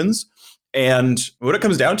door opens. And what it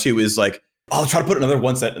comes down to is like, I'll try to put another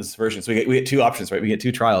one sentence version. So we get 2 options, right? We get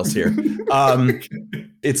 2 trials here.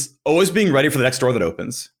 It's always being ready for the next door that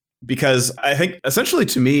opens. Because I think essentially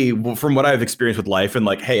to me, from what I've experienced with life, and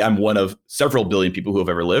like, hey, I'm one of several billion people who have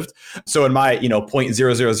ever lived. So in my,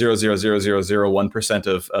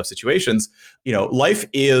 0.0000001% of situations, life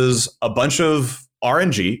is a bunch of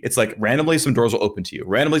RNG. It's like randomly some doors will open to you.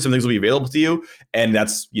 Randomly some things will be available to you. And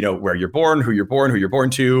that's, where you're born, who you're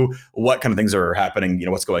born to, what kind of things are happening,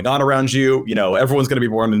 what's going on around you. Everyone's going to be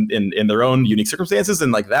born in their own unique circumstances.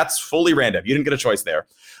 And like, that's fully random. You didn't get a choice there.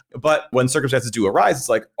 But when circumstances do arise, it's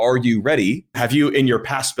like, are you ready? Have you in your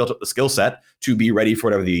past built up the skill set to be ready for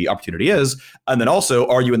whatever the opportunity is? And then also,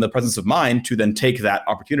 are you in the presence of mind to then take that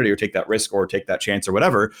opportunity or take that risk or take that chance or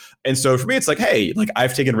whatever? And so for me, it's like, hey, like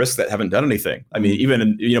I've taken risks that haven't done anything. I mean,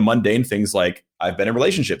 even in, mundane things like I've been in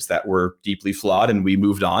relationships that were deeply flawed and we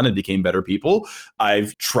moved on and became better people.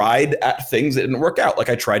 I've tried at things that didn't work out. Like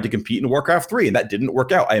I tried to compete in Warcraft 3 and that didn't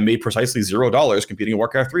work out. I made precisely $0 competing in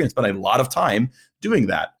Warcraft 3 and spent a lot of time doing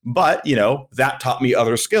that. But, that taught me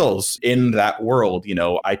other skills in that world.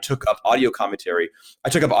 I took up audio commentary. I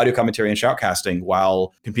took up audio commentary and shoutcasting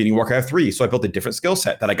while competing in Warcraft 3. So I built a different skill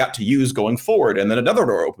set that I got to use going forward. And then another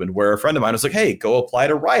door opened where a friend of mine was like, hey, go apply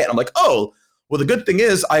to Riot. I'm like, oh, well, the good thing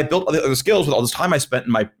is I built other skills with all this time I spent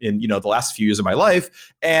in the last few years of my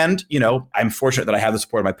life. And, I'm fortunate that I have the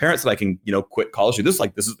support of my parents that I can, quit college. Do this.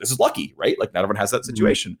 Like, this is lucky, right? Like not everyone has that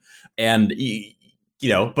situation. And,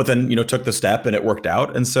 but then, took the step and it worked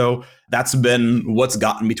out. And so that's been what's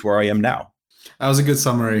gotten me to where I am now. That was a good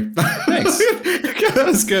summary. Thanks. That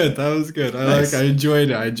was good. I enjoyed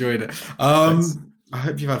it. I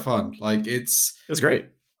hope you've had fun. Like it was great.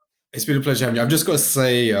 It's been a pleasure having you. I've just got to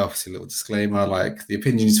say, obviously, a little disclaimer, like the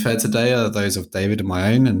opinions fed today are those of David and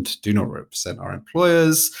my own and do not represent our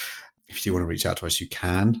employers. If you want to reach out to us, you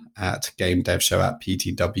can at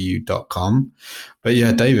gamedevshow@ptw.com. But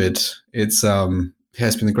yeah, David, it's been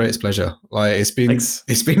the greatest pleasure. Like it's been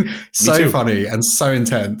so funny and so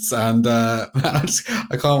intense, and I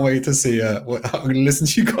can't wait to see what I'm going to listen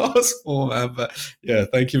to you guys for. But yeah,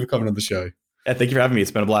 thank you for coming on the show. Yeah, thank you for having me.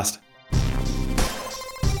 It's been a blast.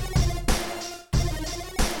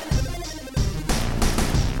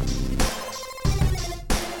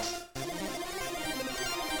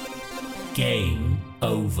 Game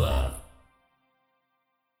over.